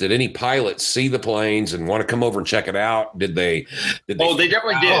pilots. Did any pilots see the planes and want to come over and check it out? Did they? Oh, they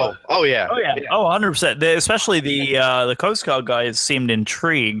definitely did. Oh, yeah. Oh, yeah. Oh, 100%. Especially the Coast Guard guys seemed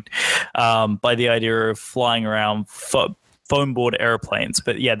intrigued by the idea of flying around foam board airplanes.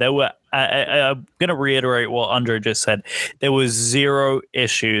 But yeah, there were. I'm going to reiterate what Andre just said. There was zero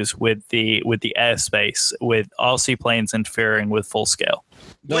issues with the airspace with RC planes interfering with full scale.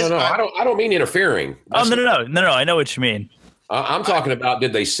 No. I don't mean interfering. No. I know what you mean. I'm talking about,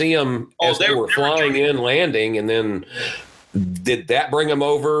 did they see them as they were flying in, landing, and then did that bring them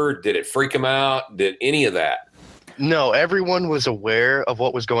over? Did it freak them out? Did any of that? No, everyone was aware of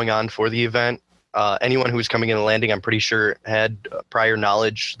what was going on for the event. Anyone who was coming in and landing, I'm pretty sure, had prior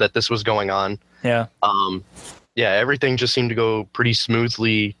knowledge that this was going on. Yeah. Everything just seemed to go pretty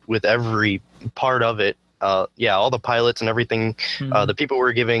smoothly with every part of it. All the pilots and everything, the people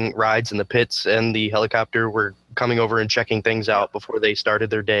were giving rides in the pits, and the helicopter were coming over and checking things out before they started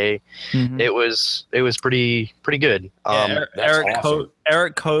their day. It was pretty good.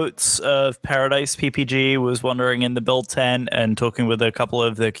 Eric Coates of Paradise PPG was wandering in the build tent and talking with a couple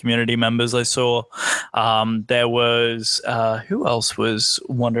of the community members I saw. There was who else was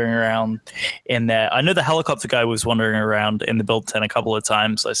wandering around in there? I know the helicopter guy was wandering around in the build tent a couple of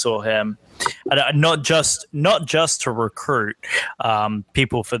times. I saw him. Not just to recruit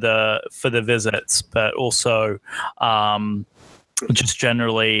people for the visits, but also just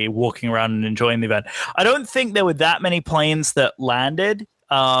generally walking around and enjoying the event. I don't think there were that many planes that landed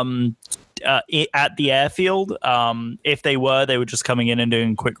at the airfield. If they were just coming in and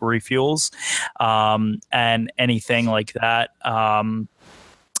doing quick refuels and anything like that.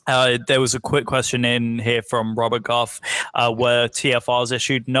 There was a quick question in here from Robert Goff. Were TFRs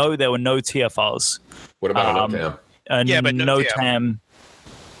issued? No, there were no TFRs. What about a NOTAM? But no TAM.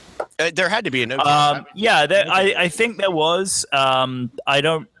 There had to be a NOTAM. I think there was. I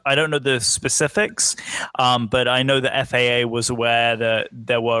don't know the specifics, but I know the FAA was aware that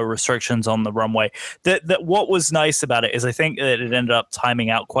there were restrictions on the runway. That what was nice about it is I think that it ended up timing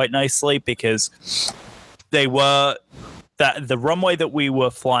out quite nicely because they were. That the runway that we were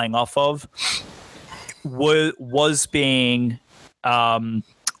flying off of was being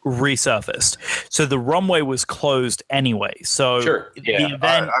resurfaced. So the runway was closed anyway. So sure. The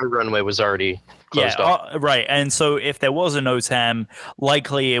event, our runway was already closed off. Right. And so if there was a NOTAM,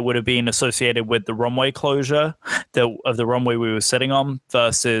 likely it would have been associated with the runway closure of the runway we were sitting on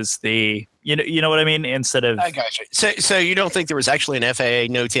versus the you know what I mean? Instead of I got you. So you don't think there was actually an FAA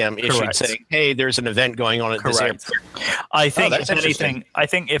NOTAM issued saying, "Hey, there's an event going on at this airport"? I think if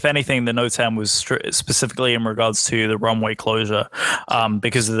anything, the NOTAM was specifically in regards to the runway closure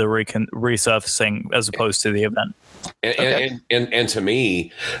because of the resurfacing as opposed to the event. And to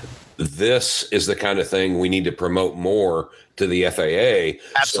me, this is the kind of thing we need to promote more to the FAA.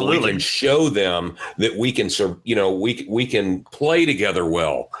 Absolutely. So we can show them that we can, we can play together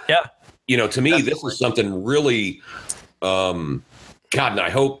well. Yeah. To me, this is something really, God, and I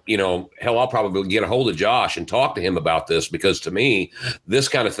hope, I'll probably get a hold of Josh and talk to him about this, because to me, this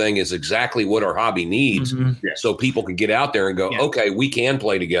kind of thing is exactly what our hobby needs. So people can get out there and go, okay, we can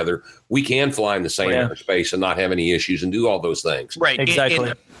play together. We can fly in the same airspace and not have any issues and do all those things. Right.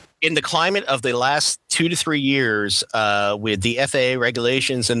 Exactly. in the climate of the last 2 to 3 years, with the FAA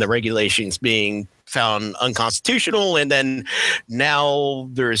regulations and the regulations being found unconstitutional, and then now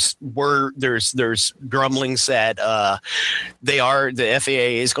there's grumblings that the FAA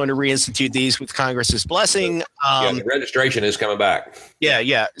is going to reinstitute these with Congress's blessing. The registration is coming back.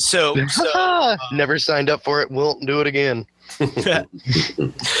 Yeah. So never signed up for it. Won't do it again.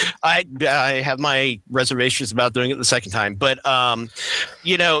 I have my reservations about doing it the second time, but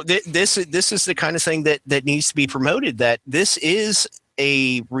this is the kind of thing that needs to be promoted. That this is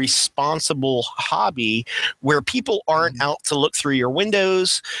a responsible hobby where people aren't out to look through your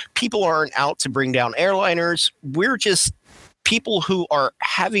windows. People aren't out to bring down airliners. We're just people who are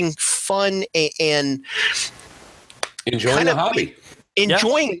having fun and enjoying the hobby,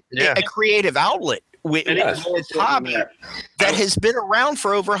 enjoying a creative outlet with this hobby that has been around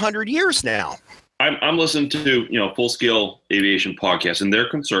for over 100 years now. I'm listening to Full Scale Aviation podcast, and their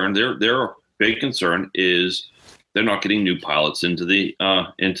concern, their big concern is they're not getting new pilots into the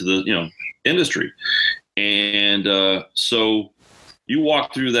industry, and so you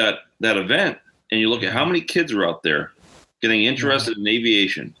walk through that event and you look at how many kids are out there getting interested in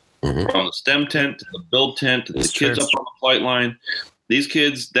aviation, from the STEM tent to the build tent to the kids up on the flight line. These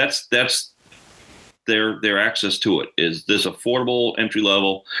kids, that's their access to it is this affordable entry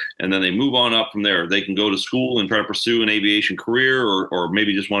level, and then they move on up from there. They can go to school and try to pursue an aviation career, or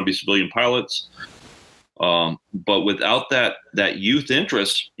maybe just want to be civilian pilots. But without that youth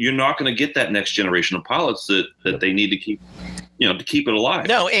interest, you're not going to get that next generation of pilots that they need to keep it alive.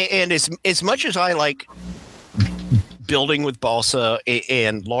 No, and as much as I like building with balsa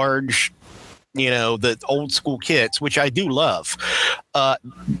and large, the old school kits, which I do love,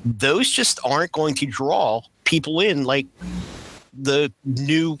 those just aren't going to draw people in like the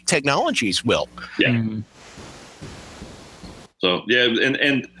new technologies will. Yeah. Mm-hmm. So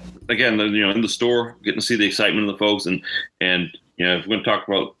and again, in the store, getting to see the excitement of the folks, and if we're going to talk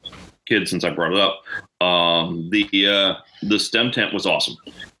about kids, since I brought it up, the STEM tent was awesome.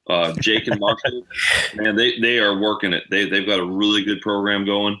 Jake and Marshall, man, they are working it. They've got a really good program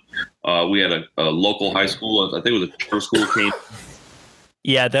going. We had a local high school, I think it was a charter school, came.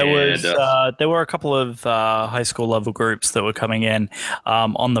 Yeah, there were a couple of high school level groups that were coming in.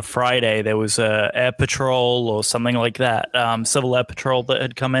 On the Friday, there was a Air Patrol or something like that, Civil Air Patrol that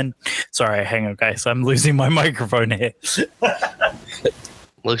had come in. Sorry, hang on, guys. I'm losing my microphone here.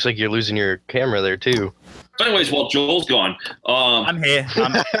 Looks like you're losing your camera there, too. So anyways, while Joel's gone, I'm here.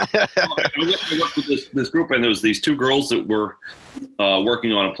 I worked with this group, and there was these two girls that were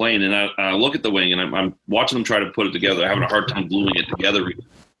working on a plane, and I look at the wing, and I'm watching them try to put it together. Having a hard time gluing it together,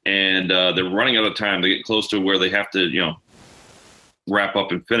 and they're running out of time. They get close to where they have to, wrap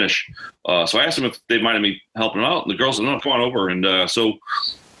up and finish. So I asked them if they minded me helping them out, and the girls said, "No, come on over." And so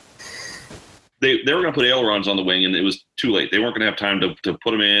they were going to put ailerons on the wing, and it was too late. They weren't going to have time to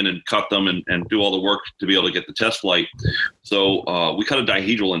put them in and cut them and do all the work to be able to get the test flight. So we cut a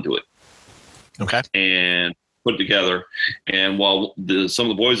dihedral into it. Okay. And put it together. And while some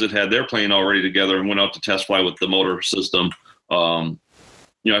of the boys that had their plane already together and went out to test fly with the motor system, I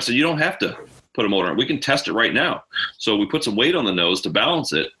said, you don't have to put a motor on. We can test it right now. So we put some weight on the nose to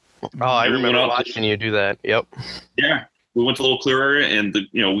balance it. Oh, I remember watching you do that. Yep. Yeah. We went to a little clear area, and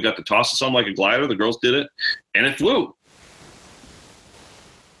we got to toss it something like a glider. The girls did it, and it flew.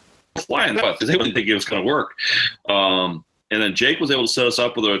 Flying, but they didn't think it was going to work. And then Jake was able to set us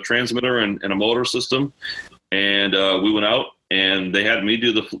up with a transmitter and a motor system, and we went out, and they had me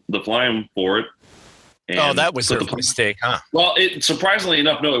do the flying for it. And that was their mistake, huh? Well, surprisingly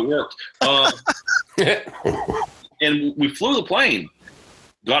enough, no, it worked. And we flew the plane.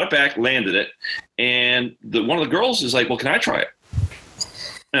 Got it back, landed it, and one of the girls is like, "Well, can I try it?"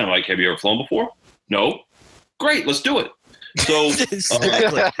 And I'm like, "Have you ever flown before?" "No." "Great, let's do it." So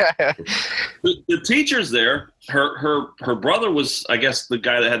the teacher's there. Her brother was, I guess, the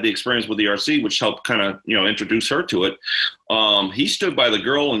guy that had the experience with the RC, which helped kind of introduce her to it. He stood by the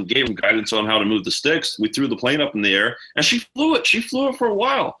girl and gave him guidance on how to move the sticks. We threw the plane up in the air, and she flew it. She flew it for a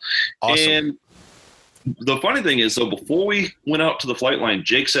while. Awesome. And the funny thing is, before we went out to the flight line,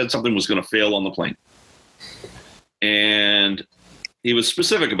 Jake said something was going to fail on the plane. And he was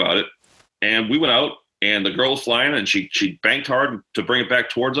specific about it. And we went out, and the girl was flying, and she banked hard to bring it back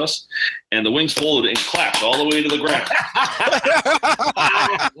towards us. And the wings folded and clapped all the way to the ground.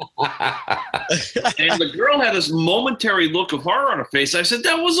 And the girl had this momentary look of horror on her face. I said,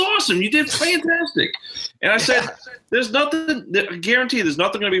 that was awesome. You did fantastic. And I said, there's nothing, I guarantee there's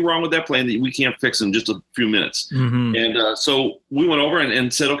nothing going to be wrong with that plane that we can't fix in just a few minutes. Mm-hmm. And so we went over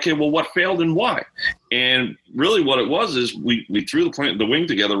and said, okay, well, what failed and why? And really what it was is we threw the wing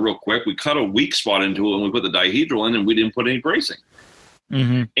together real quick. We cut a weak spot into it and we put the dihedral in and we didn't put any bracing.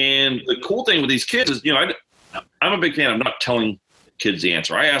 Mm-hmm. And the cool thing with these kids is, I'm a big fan of not telling kids the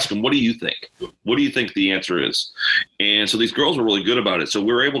answer. I ask them, what do you think? What do you think the answer is? And so these girls were really good about it. So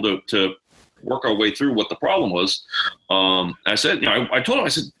we were able to work our way through what the problem was. I said, I told them, I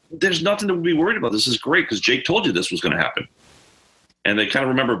said, there's nothing to be worried about. This is great because Jake told you this was going to happen. And they kind of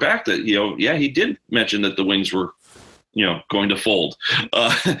remember back that, he did mention that the wings were, going to fold.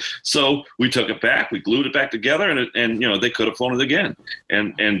 So we took it back, we glued it back together and they could have flown it again.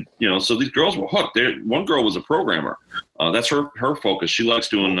 And so these girls were hooked. One girl was a programmer. That's her focus. She likes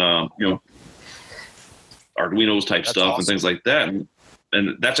doing, Arduinos type stuff and things like that.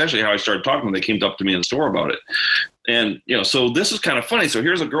 And that's actually how I started talking when they came up to me in the store about it. And, so this is kind of funny. So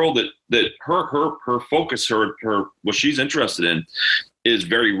here's a girl that her focus, her what she's interested in is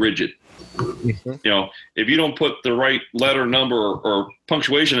very rigid. Mm-hmm. If you don't put the right letter, number, or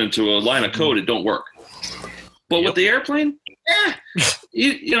punctuation into a line of code, it don't work. But with the airplane,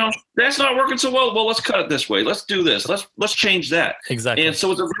 that's not working so well. Well, let's cut it this way. Let's do this. Let's change that. Exactly. And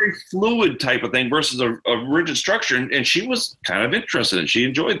so it's a very fluid type of thing versus a rigid structure. And she was kind of interested in it. She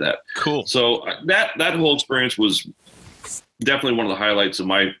enjoyed that. Cool. So that whole experience was definitely one of the highlights of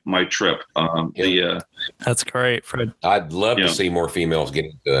my trip. That's great, Fred. I'd love to see more females get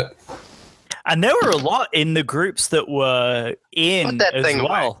into it. And there were a lot in the groups that were in as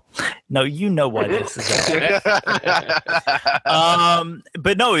well. No, you know why this is.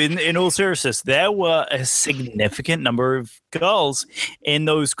 But no, in all seriousness, there were a significant number of girls in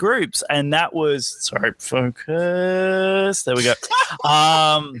those groups, and that was focus. There we go.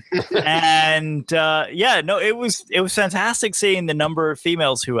 It was fantastic seeing the number of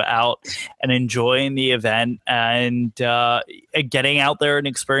females who were out and enjoying the event and getting out there and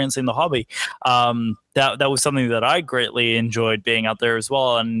experiencing the hobby. That was something that I greatly enjoyed being out there as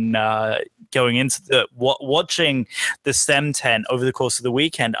well, and going into watching the STEM tent over the course of the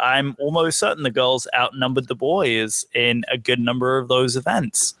weekend. I'm almost certain the girls outnumbered the boys in a good number of those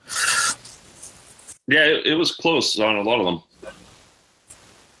events. Yeah, it was close on a lot of them.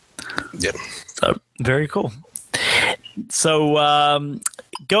 Yep. So very cool. So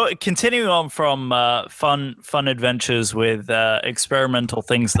continuing on from fun adventures with experimental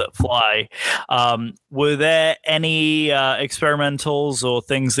things that fly, were there any experimentals or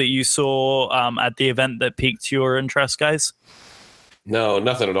things that you saw at the event that piqued your interest, guys? No,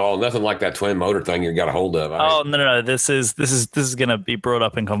 nothing at all. Nothing like that twin motor thing you got a hold of. No. This is going to be brought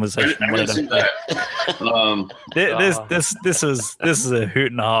up in conversation later. This is a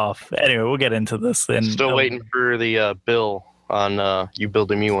hoot and a half. Anyway, we'll get into this then. Still waiting for the bill on you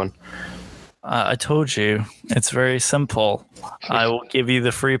building me one. I told you it's very simple. I will give you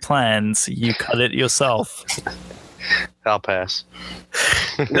the free plans. You cut it yourself. I'll pass.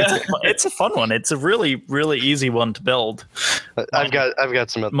 It's a fun one. It's a really, really easy one to build. I've got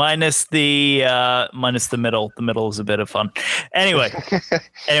some minus the middle. The middle is a bit of fun. Anyway,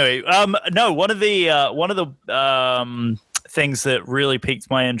 no. One of the things that really piqued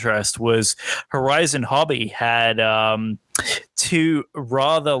my interest was Horizon Hobby had two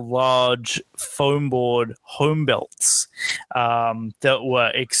rather large foam board home builds that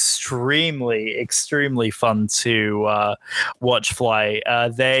were extremely fun to watch fly.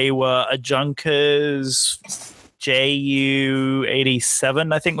 They were a Junkers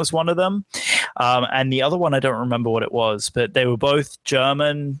JU-87, I think was one of them. And the other one, I don't remember what it was, but they were both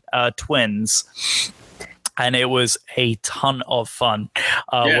German twins. And it was a ton of fun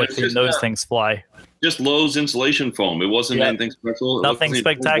watching those things fly. Just Lowe's insulation foam. It wasn't anything special. Nothing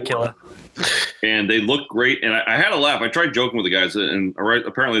spectacular. And they looked great. And I had a laugh. I tried joking with the guys, and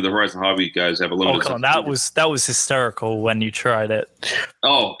apparently the Horizon Hobby guys have a limited. Oh, come on. That was hysterical when you tried it.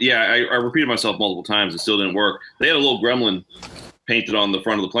 Oh, yeah. I repeated myself multiple times. It still didn't work. They had a little gremlin painted on the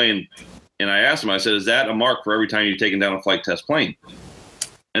front of the plane. And I asked them, I said, is that a mark for every time you've taken down a flight test plane?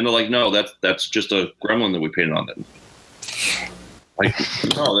 And they're like, no, that's just a gremlin that we painted on it. Like,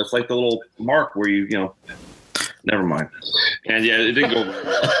 no, that's like the little mark where you never mind. And yeah, it didn't go very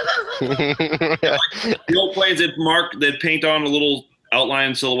well. The old planes they'd paint on a little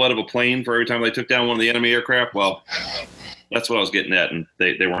outline silhouette of a plane for every time they took down one of the enemy aircraft. Well, that's what I was getting at, and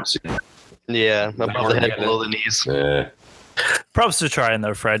they weren't seeing it. Yeah, above the head, below the knees. Props to trying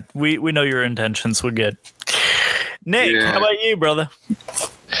though, Fred. We know your intentions. We're good. Nick, how about you, brother?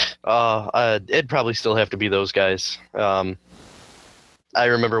 It'd probably still have to be those guys. I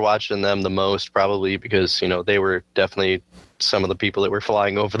remember watching them the most, probably because they were definitely some of the people that were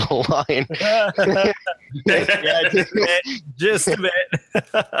flying over the line. Yeah, just a bit.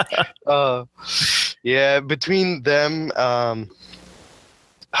 Yeah, between them,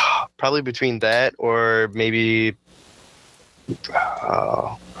 probably between that or maybe,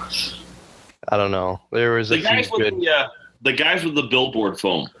 I don't know. There was the guys with the guys with the billboard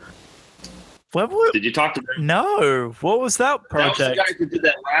phone. Did you talk to them? No. What was that project? That was the guys who did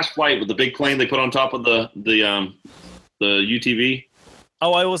that last flight with the big plane they put on top of the UTV.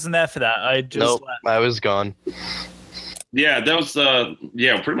 Oh, I wasn't there for that. Nope, I was gone. Yeah, that was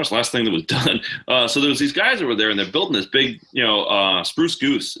pretty much the last thing that was done. So there was these guys over there, and they're building this big, spruce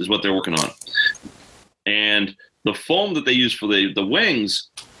goose is what they're working on, and the foam that they used for the wings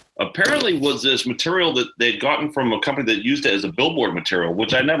apparently was this material that they'd gotten from a company that used it as a billboard material,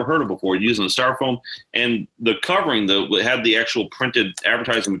 which I'd never heard of before, using the styrofoam. And the covering that had the actual printed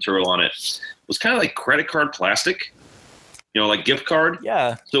advertising material on it was kind of like credit card plastic, like gift card.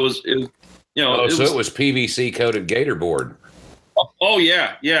 Yeah. So it was it was PVC coated gator board. Oh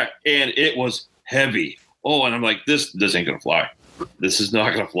yeah, and it was heavy. Oh, and I'm like, this ain't gonna fly. This is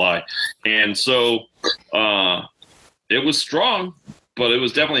not gonna fly. And so it was strong, but it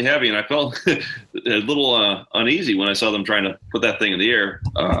was definitely heavy, and I felt a little uneasy when I saw them trying to put that thing in the air.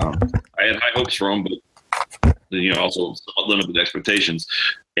 I had high hopes for them, but also limited expectations.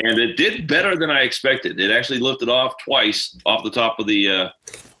 And it did better than I expected. It actually lifted off twice off the top of the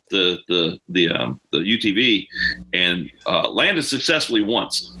UTV and landed successfully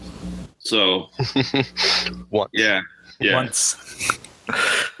once. So, yeah. Once.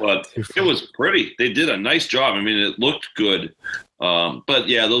 But it was pretty. They did a nice job. I mean, it looked good. But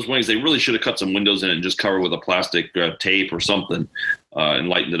yeah, those wings, they really should have cut some windows in it and just covered with a plastic tape or something and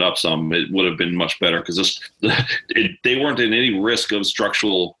lightened it up some. It would have been much better because they weren't in any risk of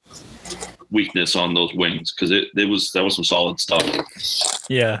structural weakness on those wings because that was some solid stuff.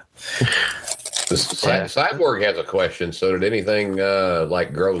 Yeah. Cyborg has a question. So did anything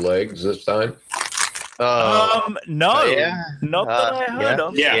grow legs this time? No, yeah. Not that I heard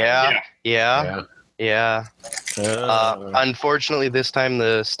of. Yeah. Unfortunately, this time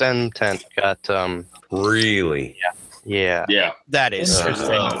the stem tent got Really? Yeah. That is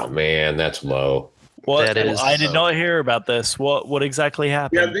Interesting. Oh man, that's low. What? That is- I did not hear about this. What exactly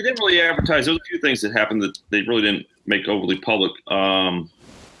happened? Yeah, they didn't really advertise. There was a few things that happened that they really didn't make overly public.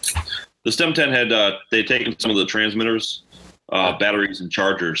 The stem tent had they'd taken some of the transmitters, batteries, and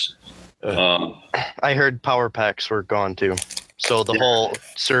chargers. I heard power packs were gone too. So the whole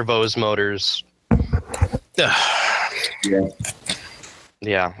servos, motors.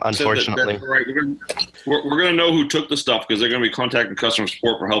 Yeah, unfortunately. That's right. We're going to know who took the stuff because they're going to be contacting customer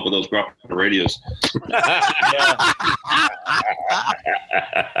support for help with those graphic radios. As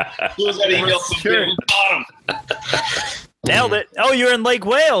soon as that email comes in, we got 'em. Nailed it. Oh, you're in Lake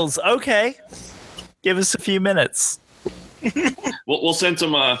Wales. Okay. Give us a few minutes. We'll send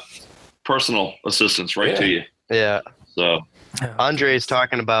some personal assistance to you. Yeah. So Andre's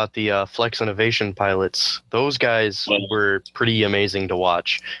talking about the Flex Innovation pilots. Those guys were pretty amazing to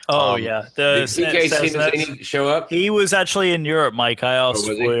watch. Oh, yeah. Did CKC show up? He was actually in Europe, Mike. I asked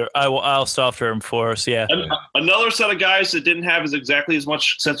I asked after him for us, yeah. Another set of guys that didn't have exactly as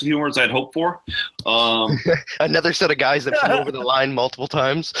much sense of humor as I'd hoped for. Another set of guys that flew over the line multiple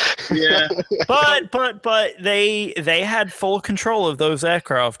times. Yeah. But they had full control of those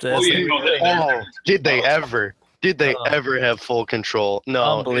aircraft. Did they ever? Did they ever have full control?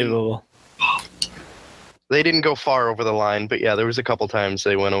 No. Unbelievable. They didn't go far over the line, but yeah, there was a couple times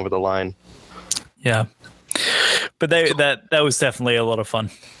they went over the line. Yeah. But that was definitely a lot of fun.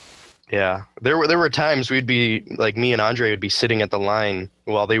 Yeah. There were times we'd be, like me and Andre would be sitting at the line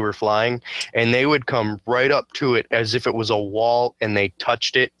while they were flying, and they would come right up to it as if it was a wall, and they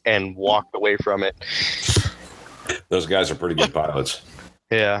touched it and walked away from it. Those guys are pretty good pilots.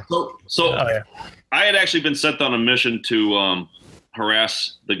 Yeah. So I had actually been sent on a mission to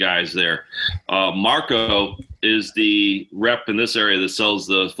harass the guys there. Marco is the rep in this area that sells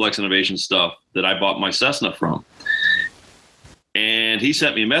the Flex Innovation stuff that I bought my Cessna from. And he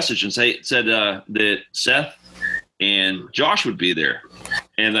sent me a message and said that Seth and Josh would be there.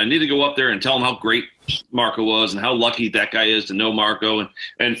 And I need to go up there and tell him how great Marco was and how lucky that guy is to know Marco.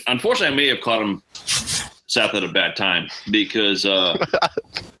 And unfortunately, I may have caught him Seth at a bad time because he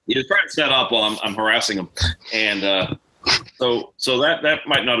was trying to set up while I'm harassing him, and so that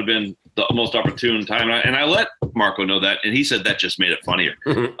might not have been the most opportune time. And I let Marco know that, and he said that just made it funnier.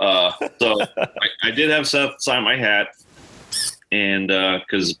 So I did have Seth sign my hat, and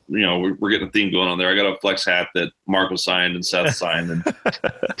because we're getting a theme going on there. I got a Flex hat that Marco signed and Seth signed, and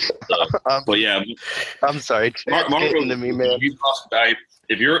but yeah, I'm sorry, Marco, getting to me, man. he's an awesome guy.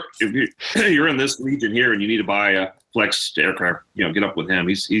 If you're in this region here and you need to buy a Flex aircraft, get up with him.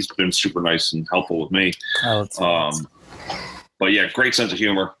 He's been super nice and helpful with me. Oh, that's nice. But yeah, great sense of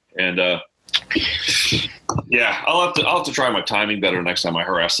humor, and yeah, I'll have to try my timing better next time I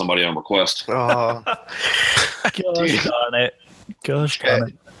harass somebody on request. Oh, Gosh darn it. Gosh darn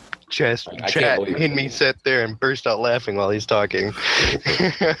it. Chat believe made me sit there and burst out laughing while he's talking.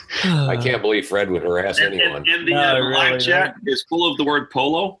 I can't believe Fred would harass anyone. And the No, live really, chat is full of the word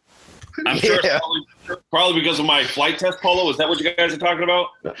polo. I'm sure Yeah. it's probably because of my flight test polo. Is that what you guys are talking about?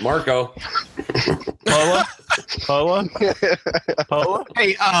 Marco, Polo?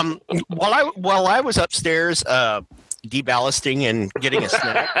 Hey, while I was upstairs deballasting and getting a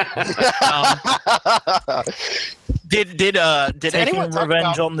snack, did Taking anyone talk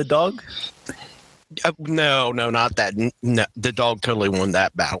revenge about, on the dog? No, not that. No, the dog totally won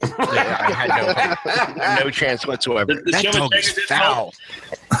that battle. I had no chance whatsoever. The That dog is Chimichanga did foul.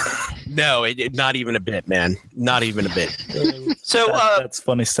 No, not even a bit, man. Not even a bit. So, That's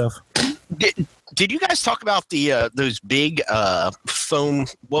funny stuff. did you guys talk about the those big foam?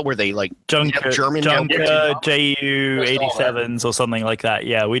 What were they like? Junker German JU 87s or something like that.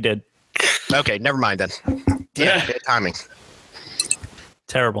 Yeah, we did. Okay, never mind then. Yeah. Bad timing.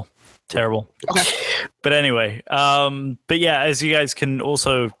 Terrible. Okay. But anyway, but yeah, as you guys can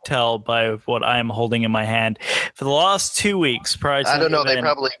also tell by what I am holding in my hand, for the last 2 weeks prior to I don't know. the They event-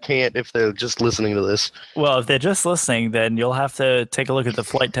 probably can't if they're just listening to this. Well, if they're just listening, then you'll have to take a look at the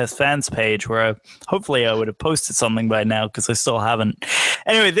Flight Test fans page where hopefully I would have posted something by now because I still haven't.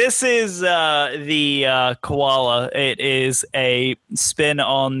 Anyway, this is the Koala. It is a spin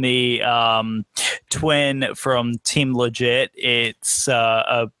on the twin from Team Legit. It's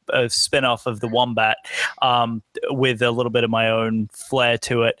a spin-off of the Wombat with a little bit of my own flair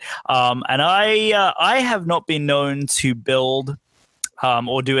to it. And I have not been known to build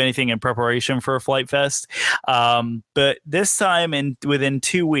or do anything in preparation for a Flight Fest. But this time, within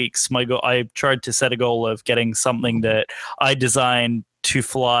 2 weeks, I tried to set a goal of getting something that I designed to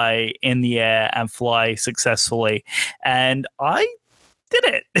fly in the air and fly successfully. And I did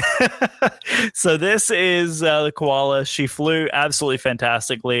it. So this is the Koala. She flew absolutely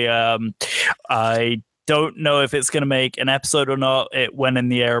fantastically. I don't know if it's going to make an episode or not. It went in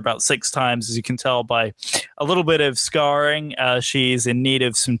the air about 6 times, as you can tell by a little bit of scarring. She's in need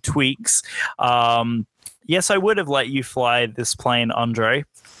of some tweaks. Yes, I would have let you fly this plane, Andre.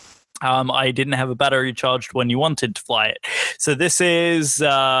 I didn't have a battery charged when you wanted to fly it. So this is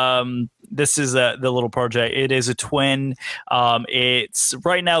the little project. It is a twin. It's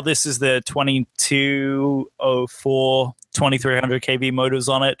right now. This is the 2204 2300 kV motors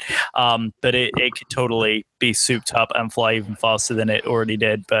on it. But it could totally be souped up and fly even faster than it already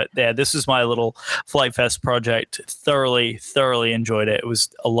did. But yeah, this is my little Flight Fest project. Thoroughly enjoyed it. It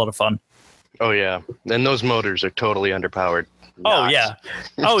was a lot of fun. Oh yeah, and those motors are totally underpowered. Oh Nuts.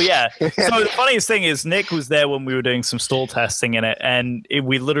 yeah. So the funniest thing is Nick was there when we were doing some stall testing in it, and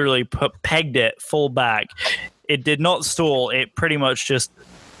we literally pegged it full back. It did not stall. It pretty much just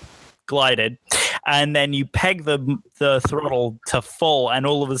glided, and then you peg the throttle to full, and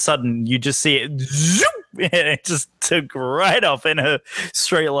all of a sudden you just see it zoom, and it just took right off in a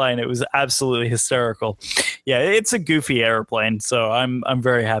straight line. It was absolutely hysterical. Yeah, it's a goofy airplane, so I'm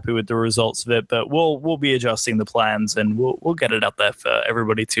very happy with the results of it. But we'll be adjusting the plans, and we'll get it out there for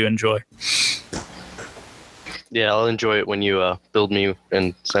everybody to enjoy. Yeah, I'll enjoy it when you build me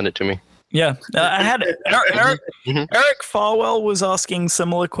and send it to me. Yeah, I had Eric Farwell was asking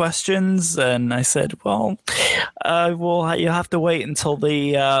similar questions, and I said, "Well, you have to wait until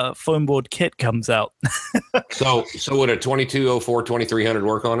the foam board kit comes out." So would a 2204 2300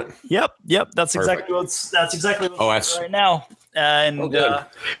 work on it? Yep. That's exactly what's right now. And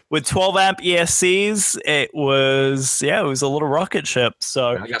with 12 amp ESCs, it was a little rocket ship.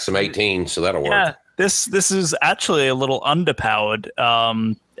 So I got some 18, so that'll work. yeah, this is actually a little underpowered.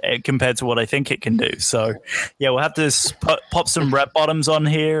 Compared to what I think it can do. So, yeah, we'll have to pop some rep bottoms on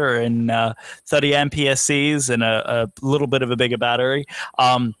here and 30 amp PSCs and a little bit of a bigger battery.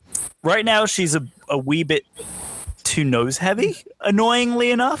 Right now, she's a wee bit too nose heavy,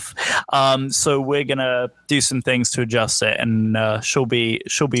 annoyingly enough. So we're gonna do some things to adjust it, and she'll be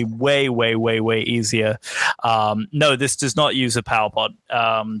way easier. No, this does not use a power pod.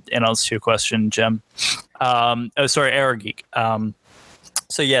 In answer to your question, Jim. Sorry, Aerogeek.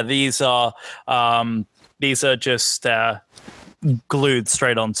 So yeah, these are just glued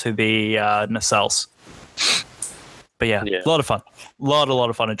straight onto the nacelles. But yeah, Yeah. a lot of fun. A lot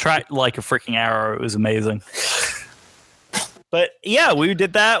of fun. It tracked like a freaking arrow. It was amazing. But yeah, we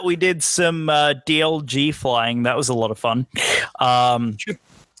did that. We did some DLG flying. That was a lot of fun.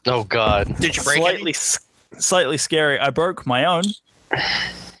 Oh God. Did you break any? Slightly scary. I broke my own. I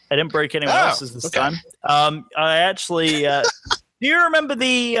didn't break anyone else's this time. I actually. Do you remember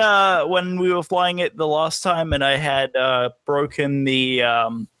the when we were flying it the last time, and I had broken the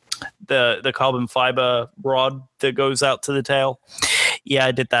carbon fiber rod that goes out to the tail? Yeah,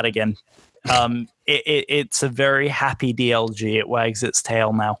 I did that again. It's a very happy DLG. It wags its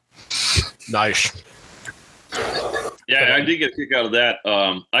tail now. Nice. Yeah, I did get a kick out of that.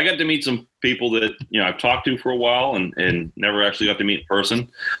 I got to meet some people that I've talked to for a while and never actually got to meet in person.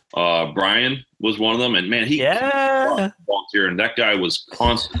 Brian was one of them, and man, he volunteer, and that guy was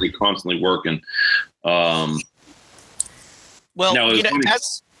constantly working. Well,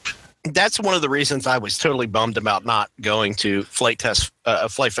 that's one of the reasons I was totally bummed about not going to Flight Fest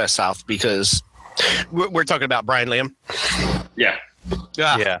South, because we're talking about Brian Liam. Yeah.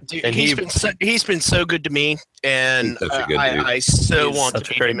 Yeah. Dude, And he's been so good to me, and He's such a good dude. I so He's want such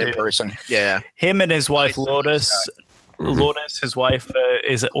to a meet great him in dude. person. Yeah. Him and his wife Nice. Lourdes. Lourdes, his wife,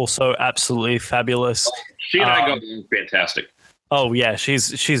 is also absolutely fabulous. She and I got along fantastic. Oh yeah,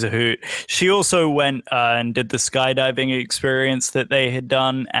 she's a hoot. She also went and did the skydiving experience that they had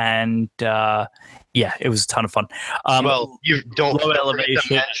done, and yeah, it was a ton of fun. Well, you don't low forget to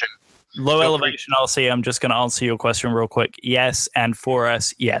elevation. mention- Low elevation RC, I'm just going to answer your question real quick. Yes, and for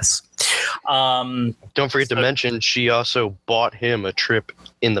us, yes. Don't forget to mention she also bought him a trip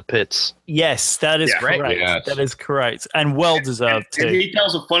in the pits. Yes, that is Yeah, right. correct. Yes. That is correct, and well deserved And too. he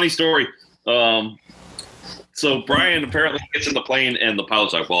tells a funny story. So Brian apparently gets in the plane, and the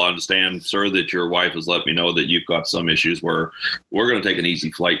pilot's like, "Well, I understand, sir, that your wife has let me know that you've got some issues where we're going to take an easy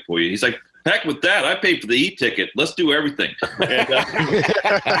flight for you." He's like, "Heck with that! I paid for the e-ticket. Let's do everything." And,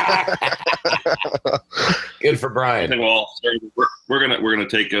 Good for I Brian. think, well, sir, we're gonna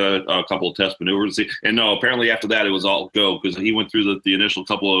take a couple of test maneuvers and see. And no, apparently after that it was all go, because he went through the initial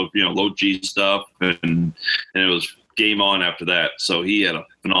couple of low G stuff, and it was game on after that. So he had a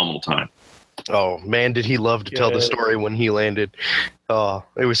phenomenal time. Oh man, did he love to tell the Good. story when he landed? Oh,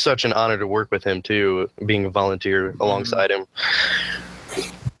 it was such an honor to work with him too, being a volunteer alongside him.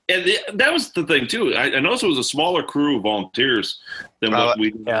 And that was the thing too. I noticed it was a smaller crew of volunteers than what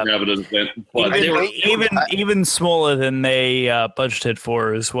we yeah. have at an event, but they were Even smaller than they budgeted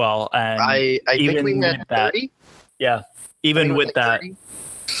for as well. And I think even we with had that- 30. yeah, even I with think that, 30.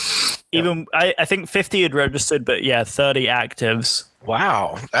 even I think 50 had registered, but yeah, 30 actives.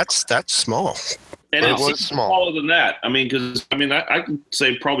 Wow, that's small. and It it was was small. smaller than that. I mean, because I can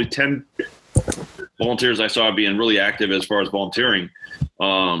say probably 10 volunteers I saw being really active as far as volunteering.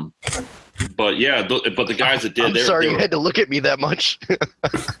 But yeah, but the guys that did, I'm sorry you had to look at me that much.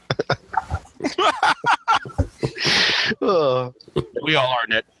 Oh, We all are,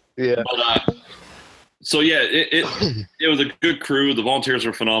 Nick. yeah. But, so yeah, it was a good crew. The volunteers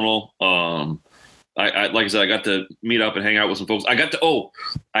were phenomenal. I like I said, I got to meet up and hang out with some folks. I got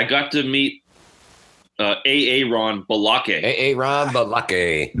to meet Aaron Balake. Ron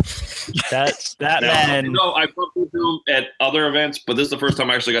Balake. That Now, man. I bumped into him at other events, but this is the first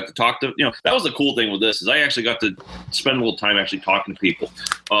time I actually got to talk to. That was the cool thing with this, is I actually got to spend a little time actually talking to people.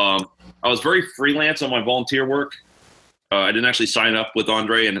 I was very freelance on my volunteer work. I didn't actually sign up with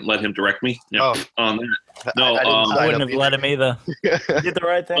Andre and let him direct me on that. No, I didn't I sign wouldn't up have let him either. You did the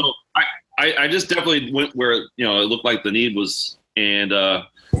right thing. So I just definitely went where it looked like the need was, and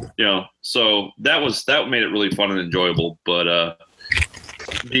so that made it really fun and enjoyable. But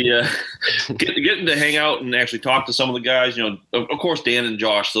getting to hang out and actually talk to some of the guys, of course Dan and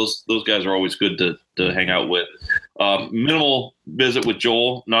Josh, those guys are always good to hang out with. Minimal visit with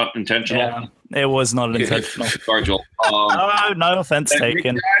Joel, not intentional. Yeah, it was not intentional. Sorry, Joel. Oh, no offense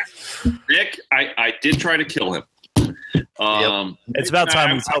taken. Nick, I did try to kill him. It's about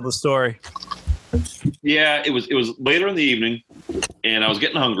time we tell the story. Yeah, it was later in the evening, and I was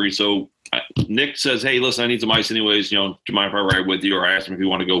getting hungry. So Nick says, "Hey, listen, I need some ice anyways. Do you mind if I ride with you?" Or I asked him if he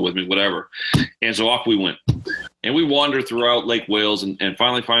wanted to go with me, whatever. And so off we went, and we wandered throughout Lake Wales, and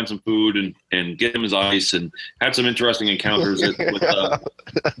finally find some food and get him his ice, and had some interesting encounters with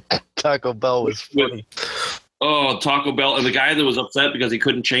Taco Bell was funny. Taco Bell, and the guy that was upset because he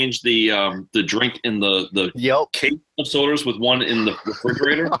couldn't change the drink in the Yep. case of sodas with one in the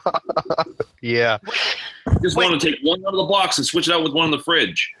refrigerator. Yeah. Just wanted to take one out of the box and switch it out with one in the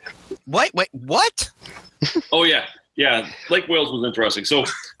fridge. Wait, what? Oh yeah. Lake Wales was interesting. So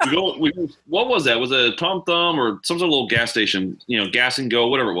we go. What was that? Was it a Tom Thumb or some sort of little gas station? Gas and Go,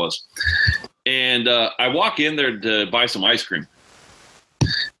 whatever it was. And I walk in there to buy some ice cream.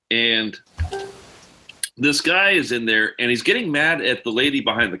 And this guy is in there, and he's getting mad at the lady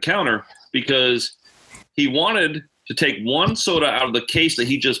behind the counter because he wanted to take one soda out of the case that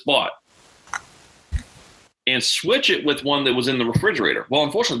he just bought and switch it with one that was in the refrigerator. Well,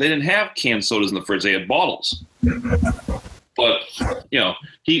 unfortunately, they didn't have canned sodas in the fridge. They had bottles. But,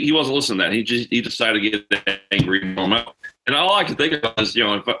 he wasn't listening to that. He decided to get angry and throw him out. And all I could think of is,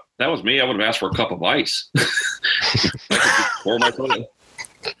 if that was me, I would have asked for a cup of ice. Pour my soda.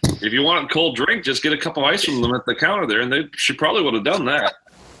 If you want a cold drink, just get a cup of ice from them at the counter there, and she probably would have done that.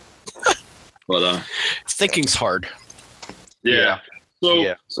 But thinking's hard. Yeah.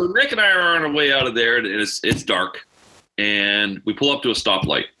 So Nick and I are on our way out of there, and it's dark, and we pull up to a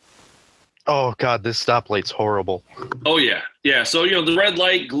stoplight. Oh God, this stoplight's horrible. Oh yeah. So the red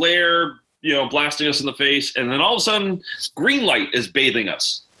light glare, blasting us in the face, and then all of a sudden, green light is bathing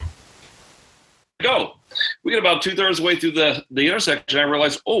us. Go. We get about 2/3 of the way through the intersection. I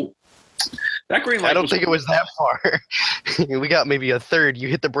realized, that green light. I don't think it was that far. We got maybe a third. You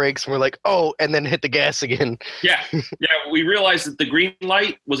hit the brakes, and we're like, and then hit the gas again. Yeah. We realized that the green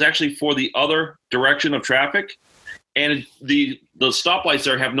light was actually for the other direction of traffic, and the stoplights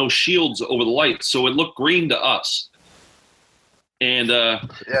there have no shields over the lights, so it looked green to us. And there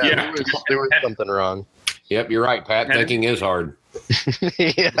was something wrong. Yep, you're right, Pat. Thinking is hard.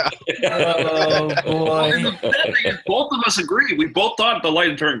 Yeah. Oh boy. Both of us agree. We both thought the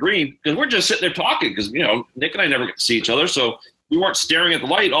light had turned green because we're just sitting there talking because Nick and I never get to see each other, so we weren't staring at the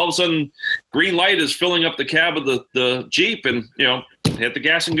light. All of a sudden, green light is filling up the cab of the Jeep, and hit the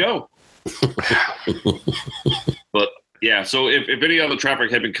gas and go. But yeah, so if any other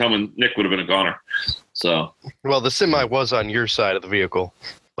traffic had been coming, Nick would have been a goner. So well, the semi was on your side of the vehicle,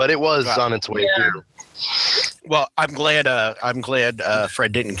 but it was on its way through. Well, I'm glad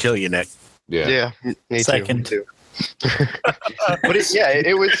Fred didn't kill you, Nick. Yeah, me Second. too. But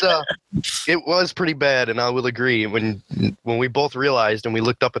it was pretty bad, and I will agree. When we both realized and we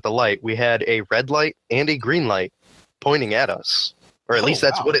looked up at the light, we had a red light and a green light pointing at us, or at least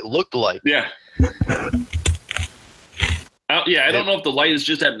that's what it looked like. Yeah. I don't know if the light is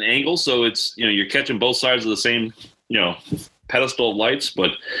just at an angle, so it's you're catching both sides of the same pedestal of lights,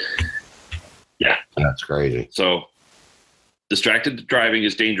 but yeah, that's crazy. So distracted driving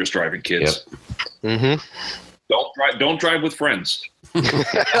is dangerous driving, kids. Yep. Mm-hmm. Don't drive with friends.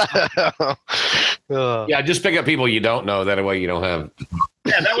 Yeah, just pick up people you don't know. That way you don't have.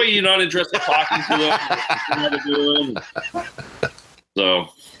 Yeah, that way you're not interested in talking to them. So,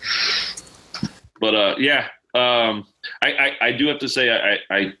 but I do have to say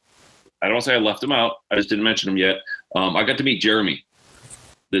I don't say I left him out. I just didn't mention him yet. I got to meet Jeremy.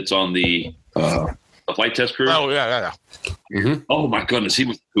 That's on the flight test crew. Oh yeah. Mm-hmm. Oh my goodness, he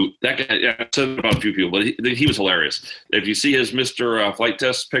was that guy. Yeah, I said about a few people, but he was hilarious. If you see his Mr. Flight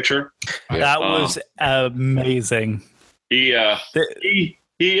Test picture, that was amazing. He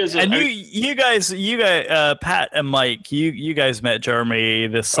is. And you guys, Pat and Mike, you guys met Jeremy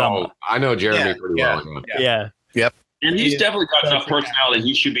this summer. Oh, I know Jeremy pretty well. Yeah. Yep. And he's definitely got enough personality.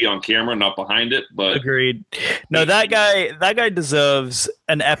 He should be on camera, not behind it. But agreed. No, that guy deserves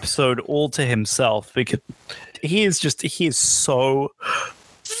an episode all to himself because he is so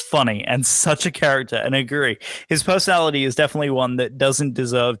funny and such a character. And I agree, his personality is definitely one that doesn't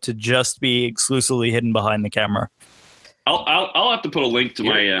deserve to just be exclusively hidden behind the camera. I'll have to put a link to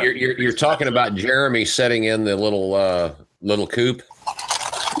You're talking about Jeremy setting in the little coupe.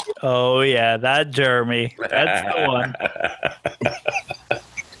 Oh yeah, that Jeremy. That's the one.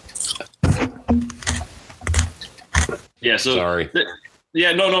 Yeah. So sorry.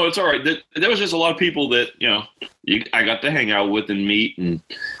 No, it's all right. There was just a lot of people that I got to hang out with and meet and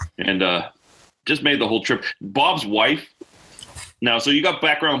just made the whole trip. Bob's wife. Now, so you got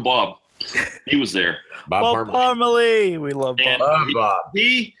background Bob. He was there. Bob Parmalee. We love Bob. Bob.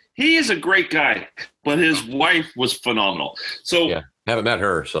 He is a great guy, but his wife was phenomenal. So yeah, haven't met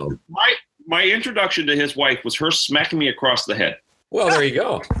her. So my introduction to his wife was her smacking me across the head. Well, there you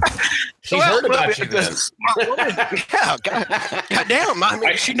go. She's heard about you then. Yeah, goddamn. I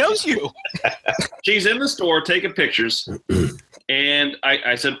mean, she knows you. She's in the store taking pictures, and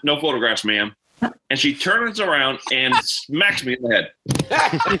I said, "No photographs, ma'am." And she turns around and smacks me in the head.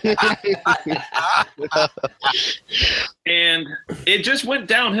 And it just went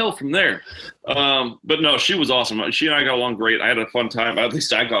downhill from there. But no, she was awesome. She and I got along great. I had a fun time. At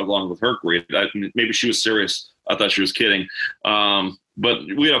least I got along with her great. Maybe she was serious. I thought she was kidding. But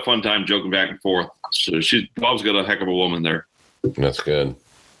we had a fun time joking back and forth. So Bob's got a heck of a woman there. That's good.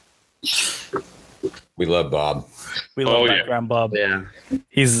 We love Bob. We love background Bob. Yeah.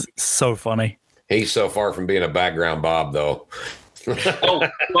 He's so funny. He's so far from being a background Bob, though. Oh,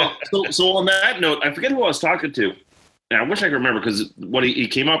 well, so on that note, I forget who I was talking to. And I wish I could remember because what he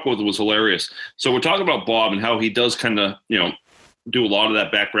came up with was hilarious. So we're talking about Bob and how he does kind of, do a lot of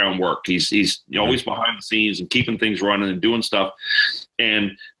that background work. He's always behind the scenes and keeping things running and doing stuff.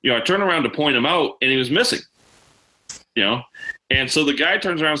 And, I turned around to point him out and he was missing, And so the guy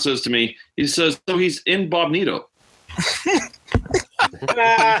turns around and says to me, he says, so he's in Bob Nito.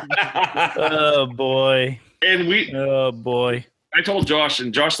 Oh, boy. And Oh, boy. I told Josh,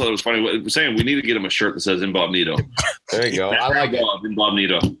 and Josh thought it was funny. We're saying we need to get him a shirt that says "Incognito." There you go. I like it.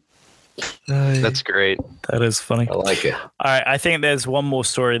 Incognito. That's great. That is funny. I like it. All right, I think there's one more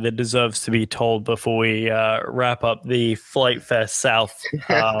story that deserves to be told before we wrap up the Flight Fest South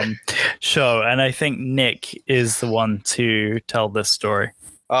show, and I think Nick is the one to tell this story.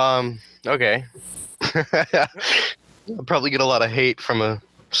 Okay. I'll probably get a lot of hate from a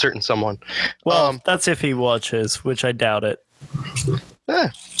certain someone. Well, that's if he watches, which I doubt it.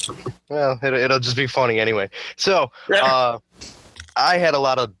 Well, it'll just be funny anyway. So, I had a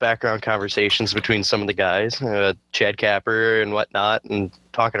lot of background conversations between some of the guys, Chad Capper and whatnot, and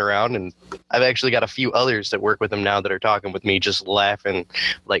talking around. And I've actually got a few others that work with him now that are talking with me, just laughing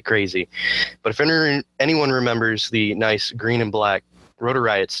like crazy. But if anyone remembers the nice green and black Rotor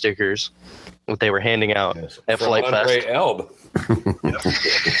Riot stickers that they were handing out at Flight Fest,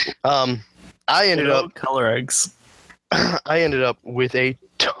 I ended up color eggs. I ended up with a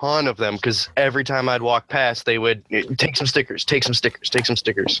ton of them because every time I'd walk past, they would take some stickers.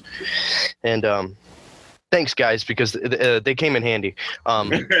 And thanks, guys, because they came in handy.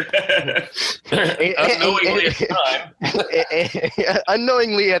 Unknowingly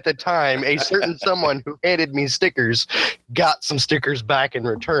at the time, a certain someone who handed me stickers got some stickers back in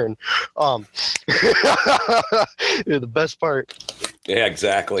return. The best part. Yeah,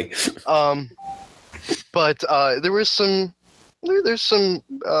 exactly. But there's some,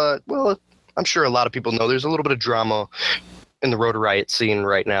 well, I'm sure a lot of people know there's a little bit of drama in the Rotor Riot scene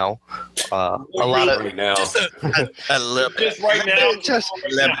right now. A lot of right now. Just a little bit. Just right now. just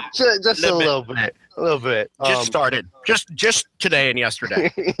a little bit. Just started. Just today and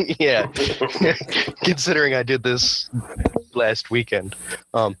yesterday. Yeah. Considering I did this last weekend.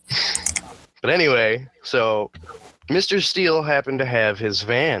 But anyway, so Mr. Steele happened to have his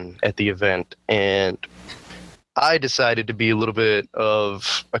van at the event, and I decided to be a little bit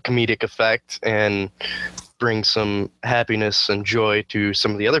of a comedic effect and bring some happiness and joy to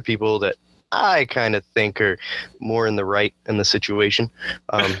some of the other people that I kind of think are more in the right in the situation.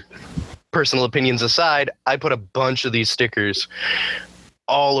 Personal opinions aside, I put a bunch of these stickers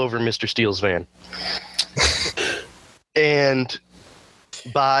all over Mr. Steele's van. And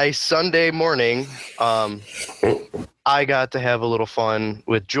by Sunday morning, I got to have a little fun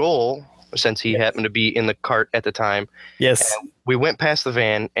with Joel, since he happened to be in the cart at the time. Yes. And we went past the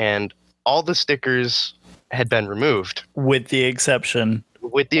van, and all the stickers had been removed, With the exception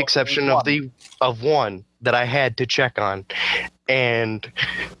of one that I had to check on. And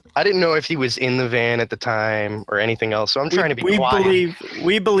I didn't know if he was in the van at the time or anything else, so I'm trying to be quiet.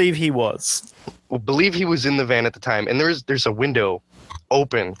 We believe he was. We believe he was in the van at the time, and there's a window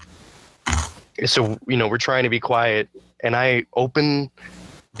open. So, we're trying to be quiet, and I open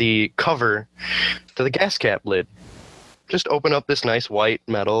the cover to the gas cap lid. Just open up this nice white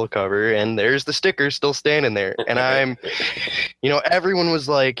metal cover, and there's the sticker still standing there. And I'm, everyone was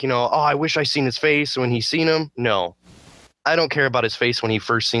like, oh, I wish I seen his face when he seen him. No, I don't care about his face when he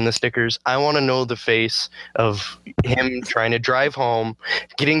first seen the stickers. I want to know the face of him trying to drive home,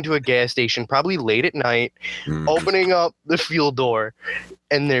 getting to a gas station, probably late at night, opening up the fuel door,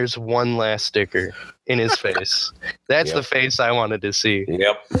 and there's one last sticker in his face. That's the face I wanted to see.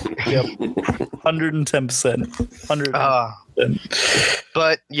 Yep. 110%. 100%.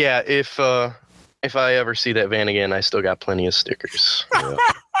 But yeah, if I ever see that van again, I still got plenty of stickers. Yeah.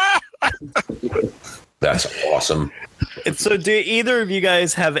 That's awesome. So do either of you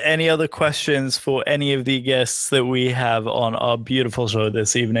guys have any other questions for any of the guests that we have on our beautiful show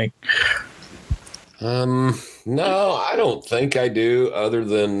this evening? No, I don't think I do, other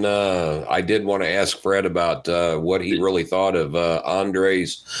than I did want to ask Fred about what he really thought of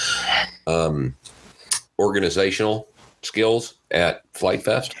Andre's organizational skills at Flight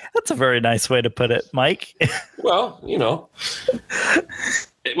Fest. That's a very nice way to put it, Mike. Well, Wait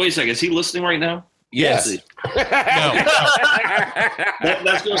a second. Is he listening right now? Yes. That's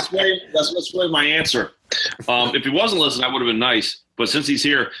going to sway my answer. If he wasn't listening, I would have been nice. But since he's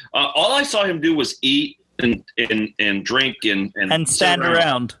here, all I saw him do was eat and drink and stand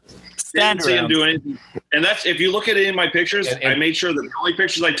around. Didn't see him around. do anything. And that's, if you look at it in my pictures, And- I made sure that the only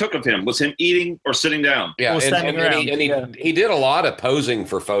pictures I took of him was him eating or sitting down. Yeah, Or standing around, he did a lot of posing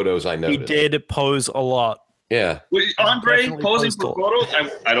for photos. I He noticed. did pose a lot. Andre Yeah. Definitely posing posed for tall.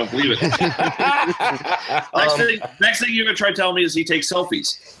 photos? I don't believe it. Next thing you're going to try to tell me is he takes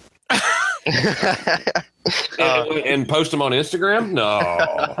selfies. And post them on Instagram? No.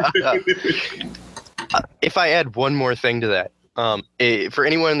 If I add one more thing to that, for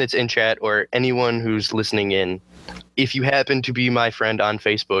anyone that's in chat or anyone who's listening in, if you happen to be my friend on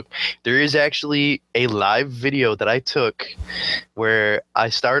Facebook, there is actually a live video that I took where I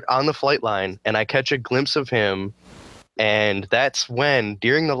start on the flight line and I catch a glimpse of him. And that's when,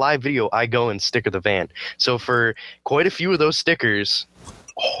 during the live video, I go and sticker the van. So for quite a few of those stickers,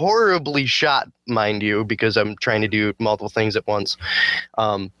 horribly shot, mind you, because I'm trying to do multiple things at once,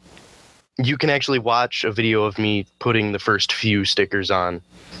 you can actually watch a video of me putting the first few stickers on.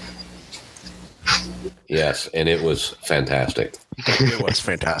 Yes, and it was fantastic. It was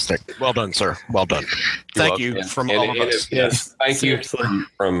fantastic. Well done, sir. Well done. Thank you And- from and all of it us. is- yes, thank seriously. you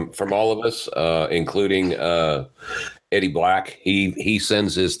from all of us, including Eddie Black. He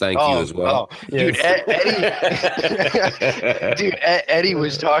sends his thank you as well. Dude, Eddie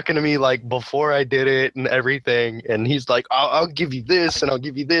was talking to me like before I did it and everything, and he's like, I'll give you this and I'll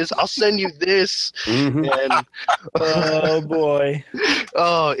give you this. I'll send you this. Mhm. And Oh boy.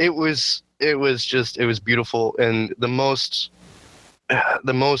 it was beautiful, and the most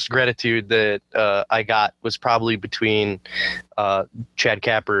gratitude that I got was probably between Chad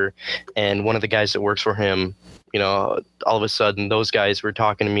Capper and one of the guys that works for him. You know, all of a sudden those guys were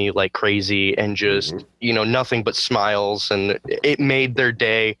talking to me like crazy and just, nothing but smiles, and it made their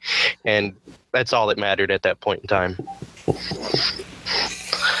day. And that's all that mattered at that point in time.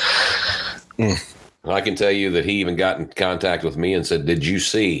 I can tell you that he even got in contact with me and said, "Did you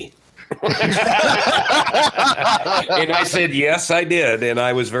see?" And I said, "Yes, I did," and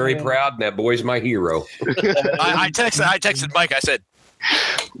I was very proud. And that boy's my hero. I texted Mike. I said,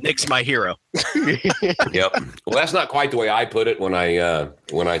 Nick's my hero. Yep. Well, that's not quite the way I put it when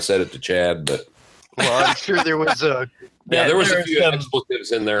I said it to Chad, but Well, I'm sure there was a yeah, there was a There are few some-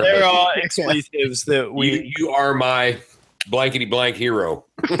 expletives in there. There but are expletives that you are my blankety blank hero.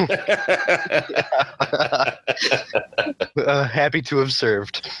 happy to have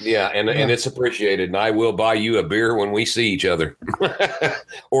served. Yeah, and it's appreciated, and I will buy you a beer when we see each other,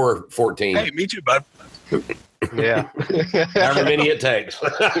 or 14, Hey, me too, bud. Yeah. however many it takes.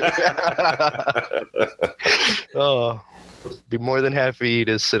 Oh, be more than happy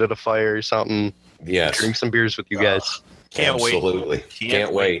to sit at a fire or something, Yes, drink some beers with you guys. Can't wait. absolutely.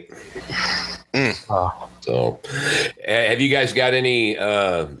 Can't wait. Oh. So, have you guys got any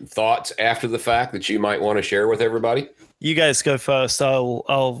thoughts after the fact that you might want to share with everybody? you guys go first.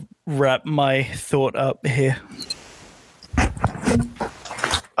 I'll wrap my thought up here.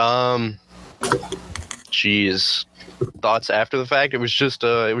 Geez. Thoughts after the fact? It was just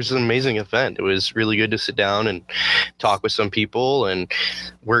an amazing event. It was really good to sit down and talk with some people and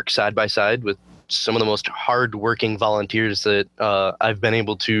work side by side with some of the most hardworking volunteers that I've been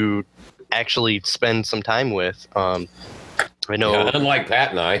able to actually spend some time with. I know. Yeah, unlike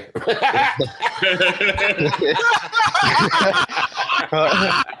Pat and I.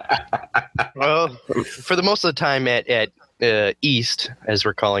 Well, for the most of the time at East, as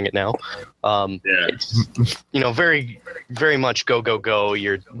we're calling it now, it's very, very much go.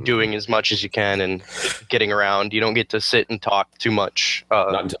 You're doing as much as you can and getting around. You don't get to sit and talk too much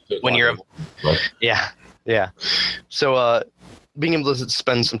Not until when you're. Yeah. So being able to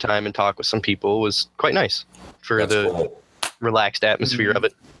spend some time and talk with some people was quite nice for That's the cool. relaxed atmosphere of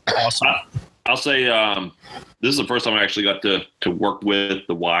it. Awesome. I'll say this is the first time I actually got to work with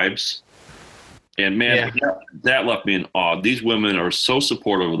the wives. And man, that left me in awe. These women are so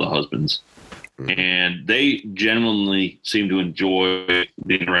supportive of the husbands. And they genuinely seem to enjoy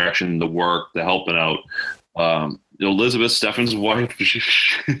the interaction, the work, the helping out. Elizabeth, Stefan's wife,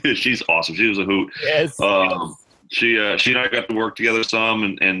 she's awesome. She was a hoot. Yes. She and I got to work together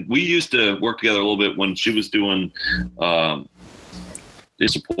some, and we used to work together a little bit when she was doing the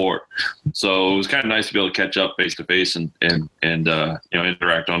support. So it was kind of nice to be able to catch up face to face and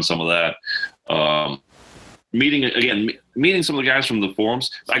interact on some of that. Meeting some of the guys from the forums.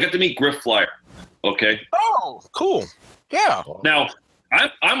 I got to meet Griff Flyer. Okay. Oh, cool. Yeah. Now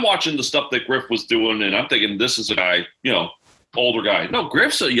I'm watching the stuff that Griff was doing, and I'm thinking this is a guy, older guy. No,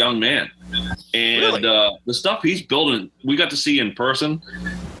 Griff's a young man, and Really? the stuff he's building, we got to see in person.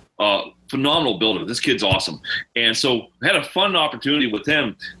 Phenomenal builder. This kid's awesome. And so I had a fun opportunity with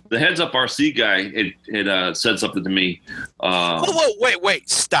him. The Heads Up RC guy had said something to me. Whoa, wait,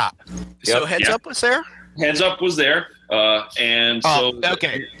 stop. So Heads Up was there? Heads Up was there. And so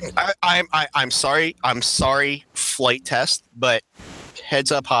okay. I'm sorry, Flight Test, but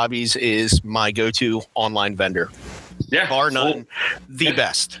Heads Up Hobbies is my go-to online vendor. Yeah. Bar none, the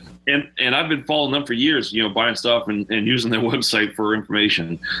best. And I've been following them for years, buying stuff and using their website for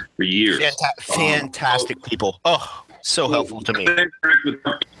information for years. Fantastic people. Oh, so helpful to me.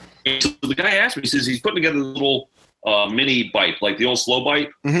 So the guy asked me, he says he's putting together a little mini bike, like the old slow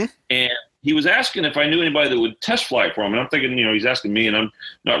bike. Mm-hmm. And he was asking if I knew anybody that would test fly it for him. And I'm thinking, he's asking me, and I'm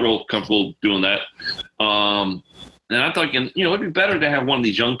not real comfortable doing that. And I'm thinking, it'd be better to have one of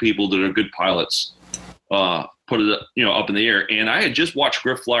these young people that are good pilots put it up in the air. And I had just watched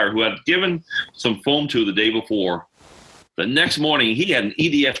Griff Flyer, who had given some foam to the day before. The next morning, he had an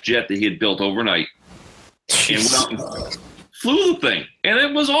EDF jet that he had built overnight. And went out and flew the thing. And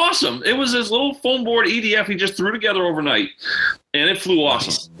it was awesome. It was this little foam board EDF he just threw together overnight. And it flew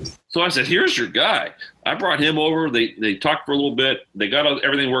awesome. So I said, here's your guy. I brought him over. They talked for a little bit. They got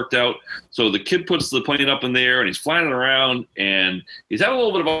everything worked out. So the kid puts the plane up in the air, and he's flying it around, and he's having a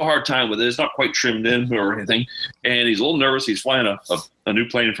little bit of a hard time with it. It's not quite trimmed in or anything. And he's a little nervous. He's flying a new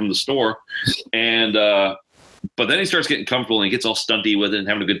plane from the store. And but then he starts getting comfortable, and he gets all stunty with it and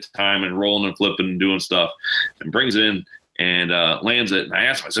having a good time and rolling and flipping and doing stuff and brings it in and lands it. And I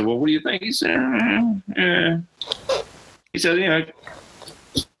asked him, I said, well, what do you think? He said, He said,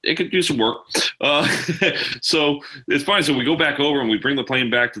 it could do some work. So it's fine. So we go back over and we bring the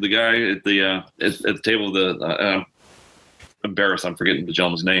plane back to the guy at the table of the embarrassed, I'm forgetting the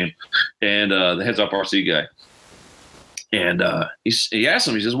gentleman's name, and the Heads Up RC guy. And he asked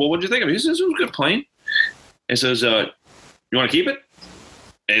him, he says, well, what'd you think of it? He says, it was a good plane. He says, you want to keep it?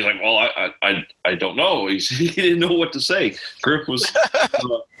 And he's like, well, I don't know. He didn't know what to say. Griff was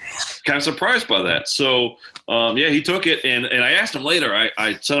kind of surprised by that. So, he took it. And I asked him later,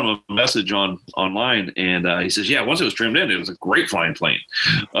 I sent him a message online, and he says, yeah, once it was trimmed in, it was a great flying plane.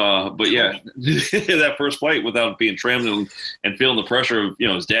 But yeah, that first flight without being trimmed and feeling the pressure of,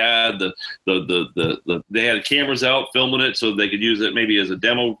 his dad, they had cameras out filming it so they could use it maybe as a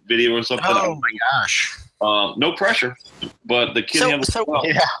demo video or something. Oh my gosh. No pressure, but the kid handles it well.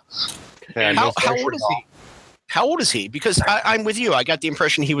 Yeah. How old is he? How old is he? Because I'm with you. I got the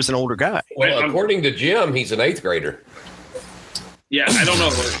impression he was an older guy. Well, according to Jim, he's an 8th grader. Yeah, I don't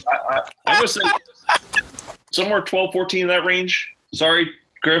know. I would say somewhere 12, 14 in that range. Sorry,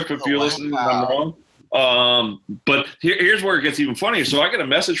 Griff, if you're listening, I'm wrong. But here's where it gets even funnier. So I get a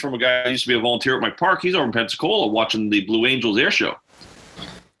message from a guy who used to be a volunteer at my park. He's over in Pensacola watching the Blue Angels air show.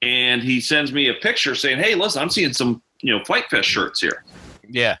 And he sends me a picture saying, hey, listen, I'm seeing some, Flight Fest shirts here.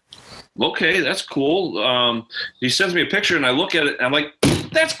 Yeah. Okay, that's cool. He sends me a picture, and I look at it, and I'm like,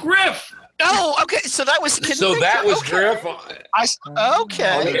 that's Griff. Oh, okay. So that was the kid. So that was Griff.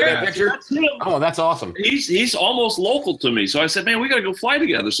 Okay. Look at that picture. Oh, that's awesome. He's almost local to me. So I said, man, we got to go fly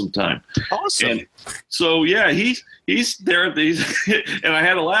together sometime. Awesome. And so, yeah, he's there at these, and I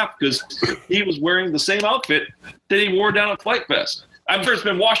had to laugh because he was wearing the same outfit that he wore down at Flight Fest. I'm sure it's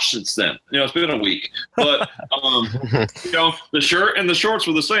been washed since then. It's been a week. But, the shirt and the shorts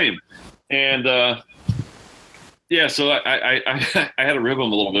were the same. And, so I had to rib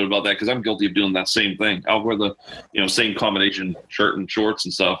him a little bit about that because I'm guilty of doing that same thing. I'll wear the, same combination shirt and shorts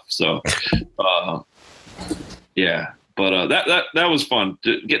and stuff. So, yeah. But that was fun,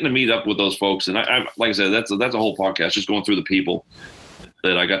 getting to meet up with those folks. And I like I said, that's a whole podcast, just going through the people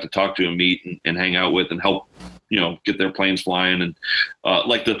that I got to talk to and meet and hang out with and help, get their planes flying. And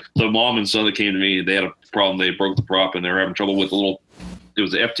like the mom and son that came to me, they had a problem. They broke the prop and they were having trouble with it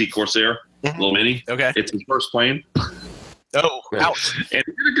was the FT Corsair, little mini. Okay. It's his first plane. Oh, ouch. And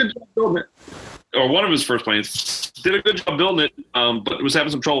he did a good job building it. Or one of his first planes. Did a good job building it, but it was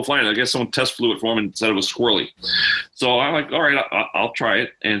having some trouble flying. I guess someone test flew it for him and said it was squirrely. So I'm like, all right, I'll try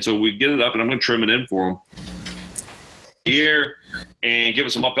it. And so we get it up, and I'm going to trim it in for him here and give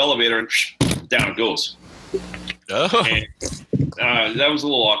it some up elevator, and down it goes. Oh. And, that was a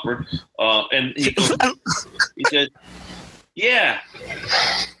little awkward. And he said, yeah,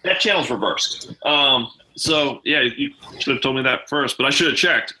 that channel's reversed. So, yeah, you should have told me that first, but I should have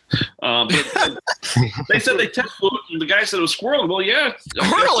checked. But they said they test flew it, and the guy said it was squirrely. Well, yeah.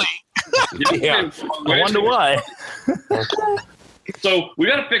 Really? Yeah. I wonder why. So we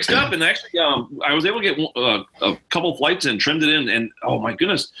got it fixed up, and actually I was able to get a couple flights in, trimmed it in, and oh, my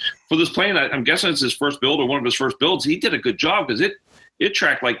goodness. For this plane, I'm guessing it's his first build or one of his first builds. He did a good job because it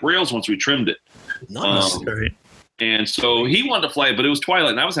tracked like rails once we trimmed it. Nice. And so he wanted to fly it, but it was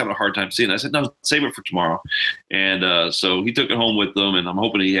twilight, and I was having a hard time seeing it. I said, no, save it for tomorrow. And so he took it home with them, and I'm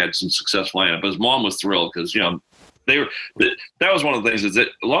hoping he had some success flying it. But his mom was thrilled because, that was one of the things is that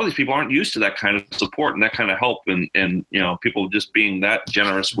a lot of these people aren't used to that kind of support and that kind of help and people just being that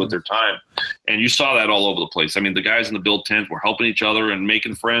generous with their time. And you saw that all over the place. I mean, the guys in the build tent were helping each other and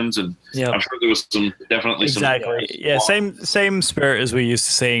making friends, and I'm sure there was exactly. Same spirit as we used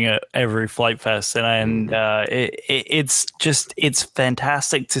to seeing at every Flight Fest, and it's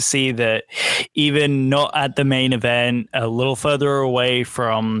fantastic to see that even not at the main event, a little further away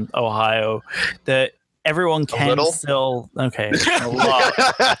from Ohio, that everyone can still a lot.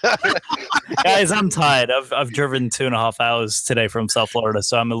 Guys, I'm tired. I've driven 2.5 hours today from South Florida,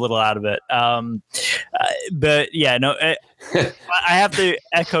 so I'm a little out of it. But yeah, no, I have to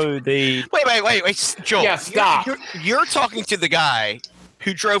echo the. Wait, Joel. Yeah, stop. You're talking to the guy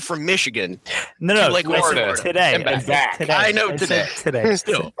who drove from Michigan. No, Lake Florida today. I know today.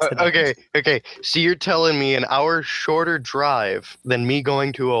 Still. Okay. So you're telling me an hour shorter drive than me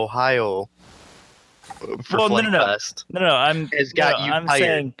going to Ohio. Well, no. I'm saying it's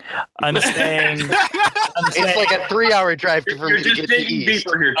like a 3-hour drive for me to get to East.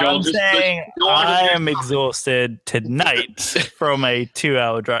 Deeper here, Joel. I'm saying I am exhausted tonight from a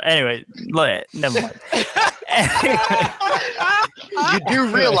 2-hour drive. Anyway, never mind. You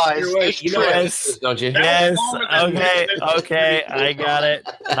do realize this trip, yes, don't you? Yes. Okay. I got it.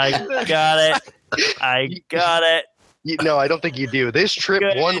 No, I don't think you do. This trip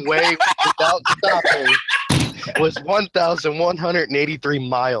one way without stopping was 1,183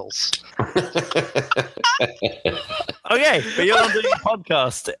 miles. Okay, but you're on the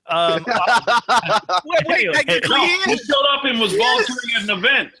podcast. He showed up and was volunteering at an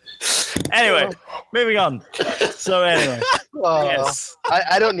event. Anyway, moving on. So anyway, yes.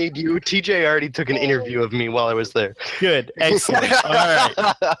 I don't need you. TJ already took an interview of me while I was there. Good, excellent. All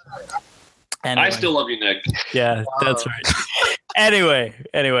right. Anyway. I still love you, Nick. Yeah, that's right. Anyway,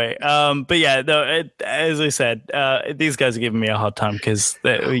 but yeah, no, as I said, these guys are giving me a hard time because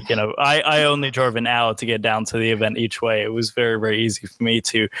I only drove an hour to get down to the event each way. It was very, very easy for me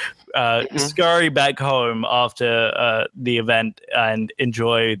to scurry back home after the event and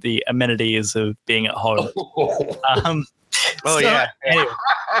enjoy the amenities of being at home. Yeah. Anyway.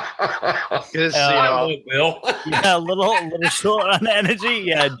 Bill. Yeah, a little short on energy.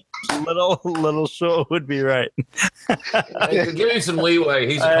 Yeah, little short would be right. Give him some leeway.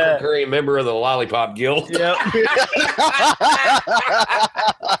 He's a recurring member of the Lollipop Guild. Yep.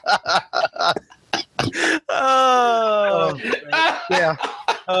 Oh, yeah.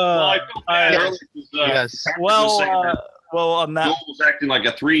 I feel bad earlier because, Yes. Well, on that, Joel was acting like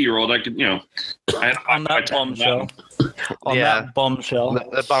a 3-year-old. I could, on that bombshell.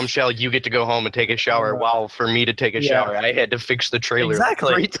 That bombshell, you get to go home and take a shower. While for me to take a shower, I had to fix the trailer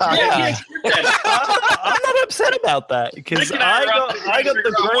exactly 3 times. Yeah. I'm not upset about that because I got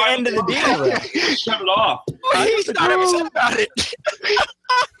the great end of the deal there. Shut it off. He's not upset about it.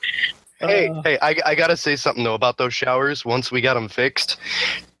 Hey, I gotta say something though about those showers. Once we got them fixed,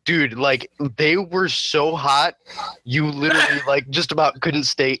 dude, like they were so hot, you literally like just about couldn't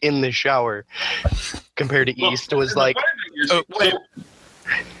stay in the shower. Compared to East, it was like,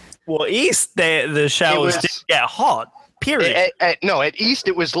 well, East the showers didn't get hot. Period. At East,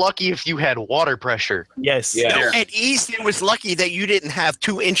 it was lucky if you had water pressure. Yes. Yeah. No, at East, it was lucky that you didn't have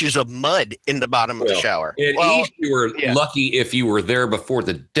 2 inches of mud in the bottom of the shower. At East, you were lucky if you were there before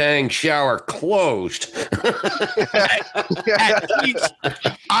the dang shower closed. At East,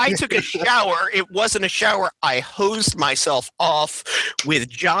 I took a shower. It wasn't a shower. I hosed myself off with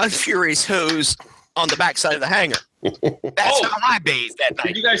John Fury's hose on the backside of the hangar. That's how I bathed that night.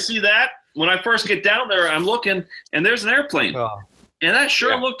 Did you guys see that? When I first get down there, I'm looking, and there's an airplane. Oh. And that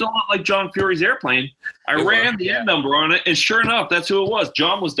sure looked a lot like John Fury's airplane. I ran the end number on it, and sure enough, that's who it was.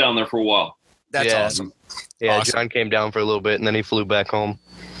 John was down there for a while. That's awesome. Yeah, awesome. John came down for a little bit, and then he flew back home.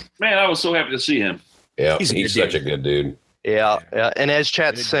 Man, I was so happy to see him. Yeah, he's such a good dude. Yeah. And as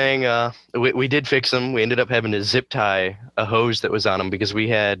chat's saying, we did fix them. We ended up having to zip tie a hose that was on them because we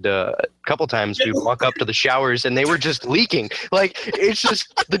had a couple times we walk up to the showers and they were just leaking. Like it's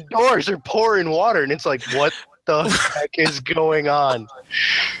just the doors are pouring water and it's like, what the heck is going on?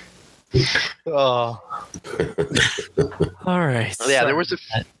 Oh. All right. Yeah, there was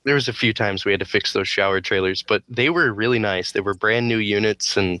a few times we had to fix those shower trailers, but they were really nice. They were brand new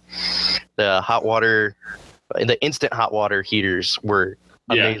units and the hot water. The instant hot water heaters were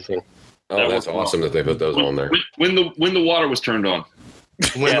amazing. Oh, that's awesome that they put those on there. When the water was turned on.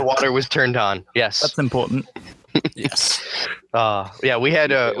 When the water was turned on, yes. That's important. Yes. We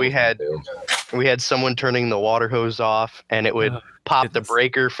had we had someone turning the water hose off, and it would pop the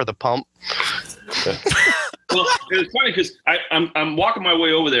breaker for the pump. Well, it was funny because I'm walking my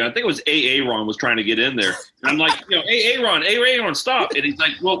way over there. I think it was Ron was trying to get in there. And I'm like, Ron, stop. And he's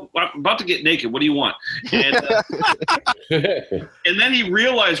like, well, I'm about to get naked. What do you want? And, and then he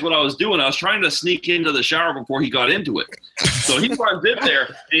realized what I was doing. I was trying to sneak into the shower before he got into it. So he runs in there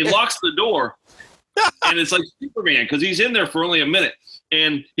and he locks the door. And it's like Superman because he's in there for only a minute.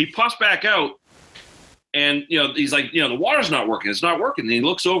 And he pops back out. And, he's like, the water's not working. It's not working. And he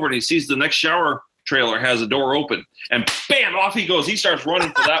looks over and he sees the next shower trailer has a door open. And bam, off he goes. He starts running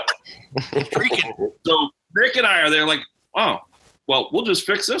for that one. Freaking. So Rick and I are there like, oh, well, we'll just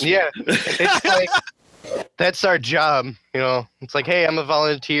fix this one. Yeah. It's like, that's our job. It's like, hey, I'm a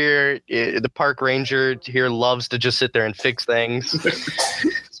volunteer. The park ranger here loves to just sit there and fix things.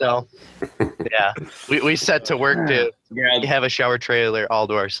 So, yeah, we set to work to have a shower trailer all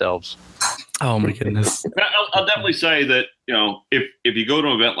to ourselves. Oh my goodness! I'll definitely say that if you go to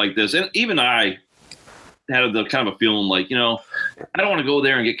an event like this, and even I had the kind of a feeling like I don't want to go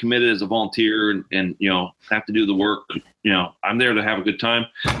there and get committed as a volunteer and have to do the work. I'm there to have a good time.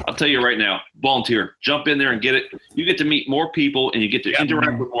 I'll tell you right now, volunteer, jump in there and get it. You get to meet more people and you get to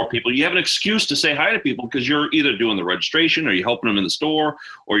interact with more people. You have an excuse to say hi to people because you're either doing the registration or you're helping them in the store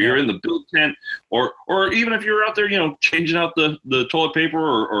or you're in the build tent or even if you're out there, changing out the toilet paper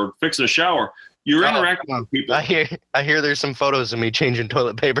or fixing a shower. You're interacting with people. I hear there's some photos of me changing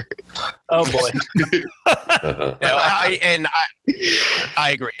toilet paper. Oh boy. I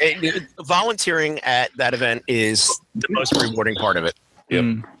agree. Volunteering at that event is the most rewarding part of it.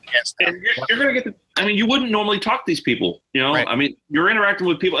 Yep. Yes. And you're going to get you wouldn't normally talk to these people, Right. You're interacting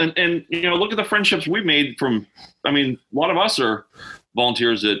with people and look at the friendships we made from, a lot of us are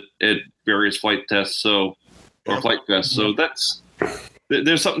volunteers at various flight tests. or flight fests. So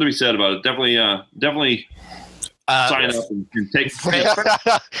there's something to be said about it. Definitely sign up and take Fred.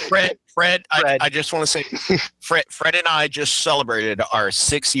 I just want to say, Fred and I just celebrated our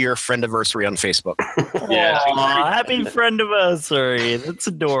 6-year friendiversary on Facebook. Yeah, happy friendiversary. That's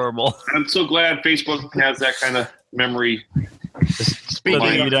adorable. I'm so glad Facebook has that kind of memory.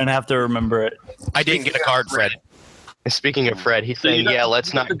 You don't have to remember it. I didn't get a card, Fred. Speaking of Fred, he's saying,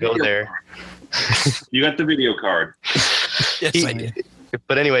 let's not go there. You got the video card. Yes, I did.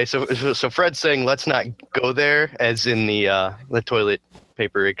 But anyway, so Fred's saying let's not go there, as in the toilet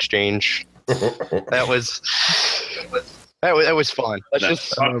paper exchange. That was fun. Let's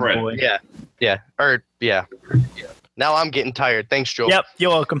just Fred. Yeah. Now I'm getting tired. Thanks, Joel. Yep, you're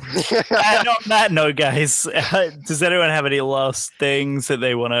welcome. And on that note, guys, does anyone have any last things that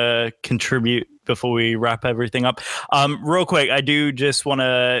they want to contribute before we wrap everything up? Real quick, I do just want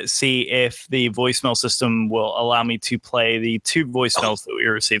to see if the voicemail system will allow me to play the 2 voicemails that we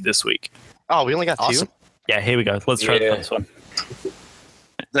received this week. Oh, we only got 2? Yeah, here we go. Let's try the first one. Is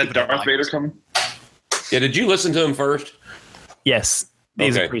that Darth Vader coming? Yeah, did you listen to him first? Yes.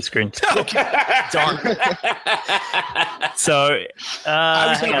 These are pre-screened. Darn. So,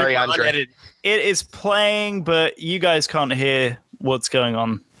 sorry, it is playing, but you guys can't hear what's going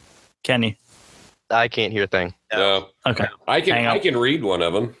on. Can you? I can't hear a thing. No. Okay. I can read one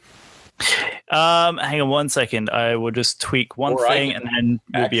of them. Hang on 1 second. I will just tweak one thing and then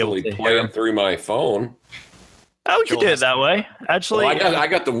we'll be able to play them through my phone. Oh, we could do it that way. Actually, I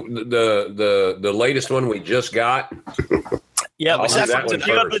got the latest one we just got. Yeah,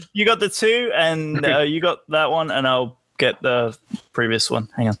 you got the 2, and you got that one, and I'll get the previous one.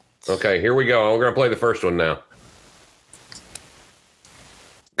 Hang on. Okay, here we go. We're gonna play the first one now.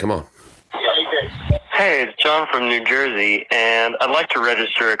 Come on. Hey, it's John from New Jersey, and I'd like to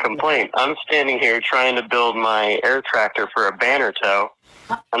register a complaint. I'm standing here trying to build my air tractor for a banner tow,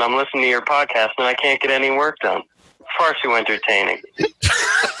 and I'm listening to your podcast, and I can't get any work done. Far too entertaining.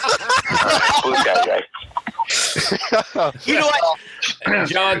 Blue sky, guys. You know what?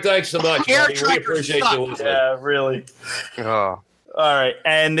 John, thanks so much. Air Buddy. We appreciate you listening. Yeah, really. Oh. All right,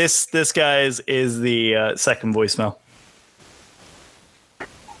 and this guy's is the second voicemail.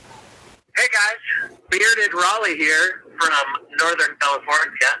 Hey guys, Bearded Raleigh here from Northern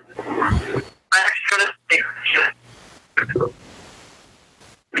California. I actually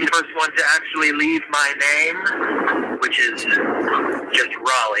the first one to actually leave my name, which is just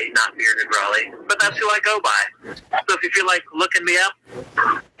Raleigh, not Bearded Raleigh, but that's who I go by. So if you feel like looking me up,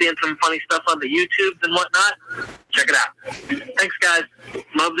 seeing some funny stuff on the YouTubes and whatnot, check it out. Thanks, guys.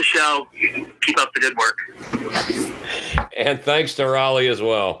 Love the show. Keep up the good work. And thanks to Raleigh as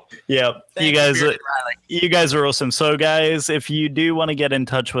well. Yeah, you guys are awesome. So, guys, if you do want to get in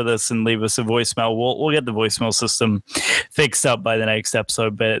touch with us and leave us a voicemail, we'll get the voicemail system fixed up by the next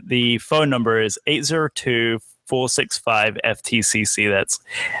episode. But the phone number is 802-465-FTCC. That's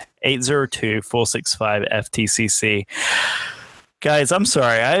 802-465-FTCC. Guys, I'm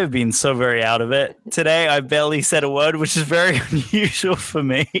sorry. I have been so very out of it today. I barely said a word, which is very unusual for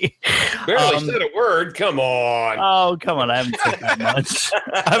me. Barely said a word? Come on. Oh, come on. I haven't said that much.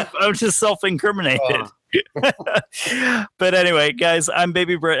 I'm just self-incriminated. But anyway, guys, I'm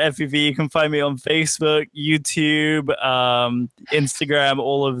Baby Brett FEV. You can find me on Facebook, YouTube, Instagram,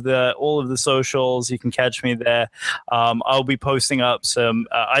 all of the socials. You can catch me there. I'll be posting up some.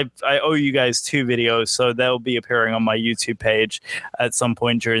 I owe you guys 2 videos, so they'll be appearing on my YouTube page at some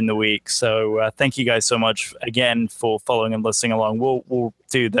point during the week. So thank you guys so much again for following and listening along. We'll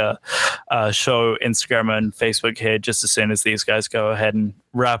do the show Instagram and Facebook here just as soon as these guys go ahead and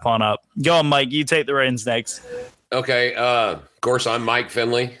wrap on up. Go on, Mike. You take the reins next. Okay. Of course, I'm Mike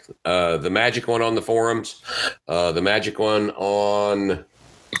Finley, the magic one on the forums, the magic one on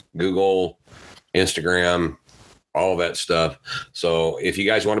Google, Instagram, all that stuff. So if you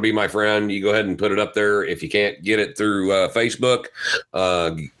guys want to be my friend, you go ahead and put it up there. If you can't get it through Facebook,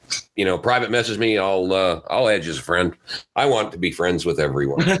 private message me. I'll add you as a friend. I want to be friends with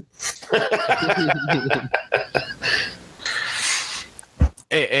everyone.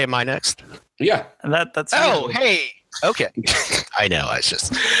 Am I next? Yeah. That's hey. Okay. I know.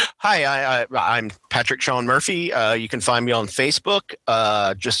 Hi, I'm Patrick Sean Murphy. You can find me on Facebook.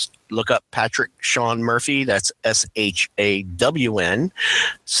 Just look up Patrick Sean Murphy. That's SHAWN,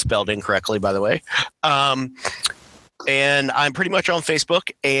 spelled incorrectly, by the way. And I'm pretty much on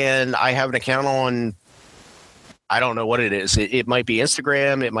Facebook, and I have an account on, I don't know what it is. It might be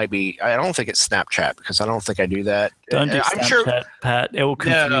Instagram. It might be, I don't think it's Snapchat, because I don't think I do that. Don't do Snapchat, Pat. It will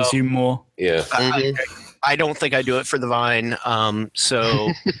confuse you more. Yeah. I don't think I do it for the Vine.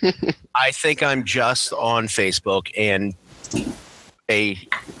 So I think I'm just on Facebook and a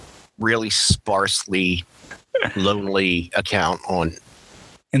really sparsely lonely account on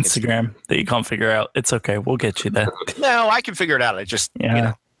Instagram that you can't figure out. It's okay. We'll get you there. No, I can figure it out. I just,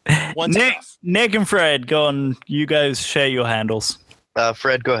 Nick and Fred, go on. You guys share your handles.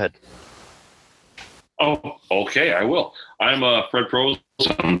 Fred, go ahead. Oh, okay, I will. I'm Fred Prose.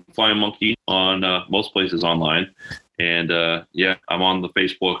 I'm Flying Monkey on most places online. And I'm on the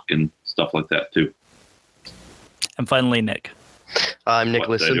Facebook and stuff like that too. And finally, Nick. I'm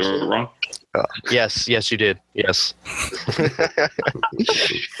Nicholas Simpson. Simpson. Did I do it wrong? Yes, you did. Yes.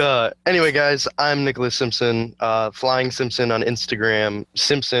 Anyway, guys, I'm Nicholas Simpson, Flying Simpson on Instagram,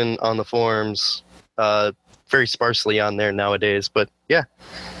 Simpson on the forums, very sparsely on there nowadays, but yeah.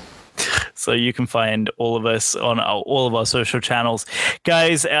 So you can find all of us on all of our social channels.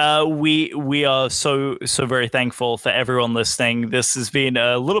 Guys, we are so very thankful for everyone listening. This has been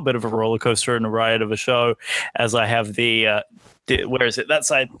a little bit of a roller coaster and a riot of a show, as I have the where is it? That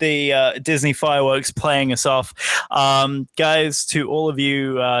side, the Disney fireworks playing us off. Guys, to all of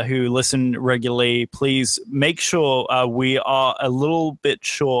you who listen regularly, please make sure we are a little bit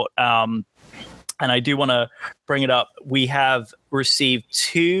short. And I do want to bring it up. We have received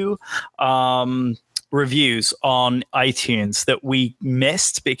 2 reviews on iTunes that we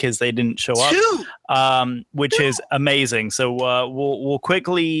missed because they didn't show up, which is amazing. So we'll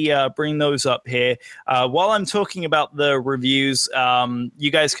quickly bring those up here. While I'm talking about the reviews, you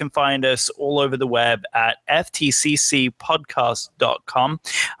guys can find us all over the web at ftccpodcast.com.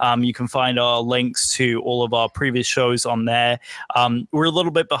 You can find our links to all of our previous shows on there. We're a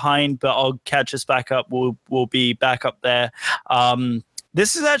little bit behind, but I'll catch us back up. We'll be back up there.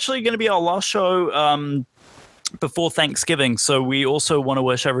 This is actually going to be our last show before Thanksgiving. So we also want to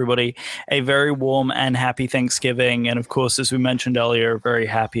wish everybody a very warm and happy Thanksgiving. And of course, as we mentioned earlier, a very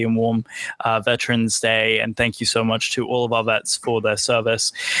happy and warm Veterans Day. And thank you so much to all of our vets for their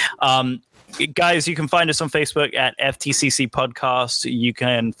service. Guys, you can find us on Facebook at FTCC Podcast. You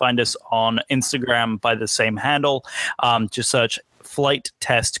can find us on Instagram by the same handle. Just search Flight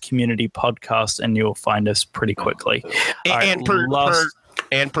Test Community Podcast and you'll find us pretty quickly.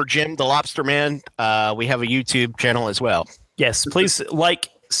 And per Jim the Lobster Man, we have a YouTube channel as well. Yes, please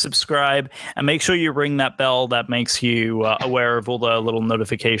subscribe, and make sure you ring that bell. That makes you aware of all the little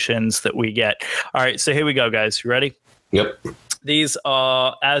notifications that we get. All right, so here we go, guys. You ready? Yep. These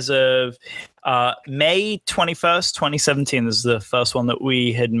are as of May 21st, 2017. This is the first one that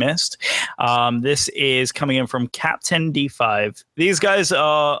we had missed. This is coming in from Captain D5. These guys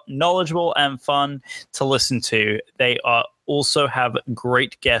are knowledgeable and fun to listen to. They also have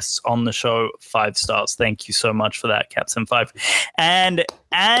great guests on the show. 5 stars. Thank you so much for that, Captain 5. And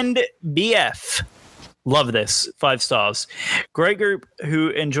BF. Love this. 5 stars. Great group who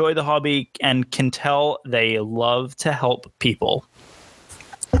enjoy the hobby and can tell they love to help people.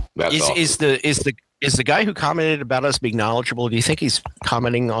 That's awesome. Is the guy who commented about us being knowledgeable? Do you think he's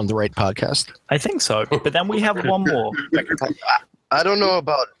commenting on the right podcast? I think so. But then we have one more. I don't know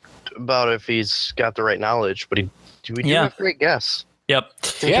about if he's got the right knowledge, but we do have great guests. Yep.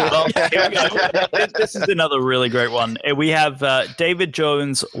 Yeah. Well, here we go. This is another really great one. We have David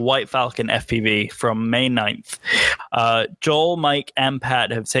Jones, White Falcon FPV from May 9th. Joel, Mike, and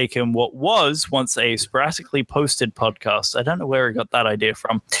Pat have taken what was once a sporadically posted podcast. I don't know where he got that idea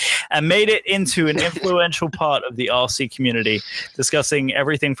from. And made it into an influential part of the RC community, discussing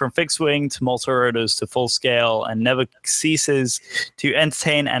everything from fixed wing to multi-rotors to full scale, and never ceases to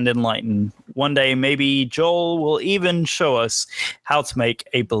entertain and enlighten. One day, maybe Joel will even show us how to make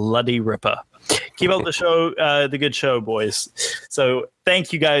a bloody ripper. Keep up the show, the good show, boys. So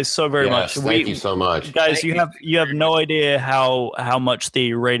thank you guys so very much. Thank you so much, guys. You have no idea how much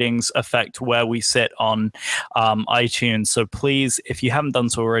the ratings affect where we sit on iTunes. So please, if you haven't done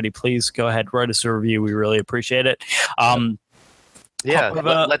so already, please go ahead, write us a review. We really appreciate it. Let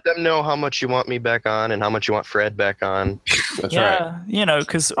them know how much you want me back on and how much you want Fred back on. That's right.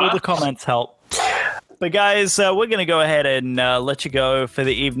 Because all the comments help. But guys, we're going to go ahead and let you go for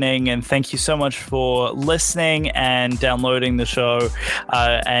the evening. And thank you so much for listening and downloading the show.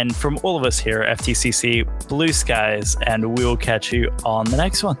 And from all of us here at FTCC, blue skies, and we will catch you on the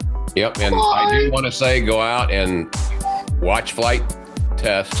next one. Yep. And I do want to say, go out and watch Flight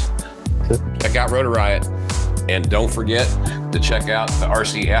Test. Check out Rotor Riot. And don't forget to check out the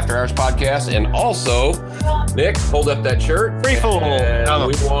RC After Hours podcast. And also, Nick, hold up that shirt. Free fall.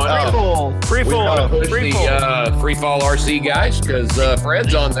 Free fall RC guys, because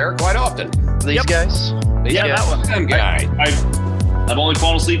Fred's on there quite often. These guys? That one. Them guy. I've only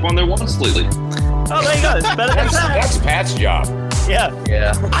fallen asleep on there once lately. Oh, there you go. It's better than that. That's Pat's job. Yeah.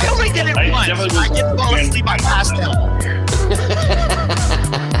 I only did it once. I didn't fall asleep. I passed out.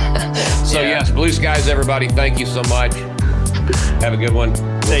 So yes, blue skies, everybody. Thank you so much. Have a good one.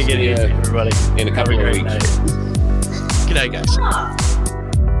 Take it easy, everybody. In a couple of weeks. Good night, guys.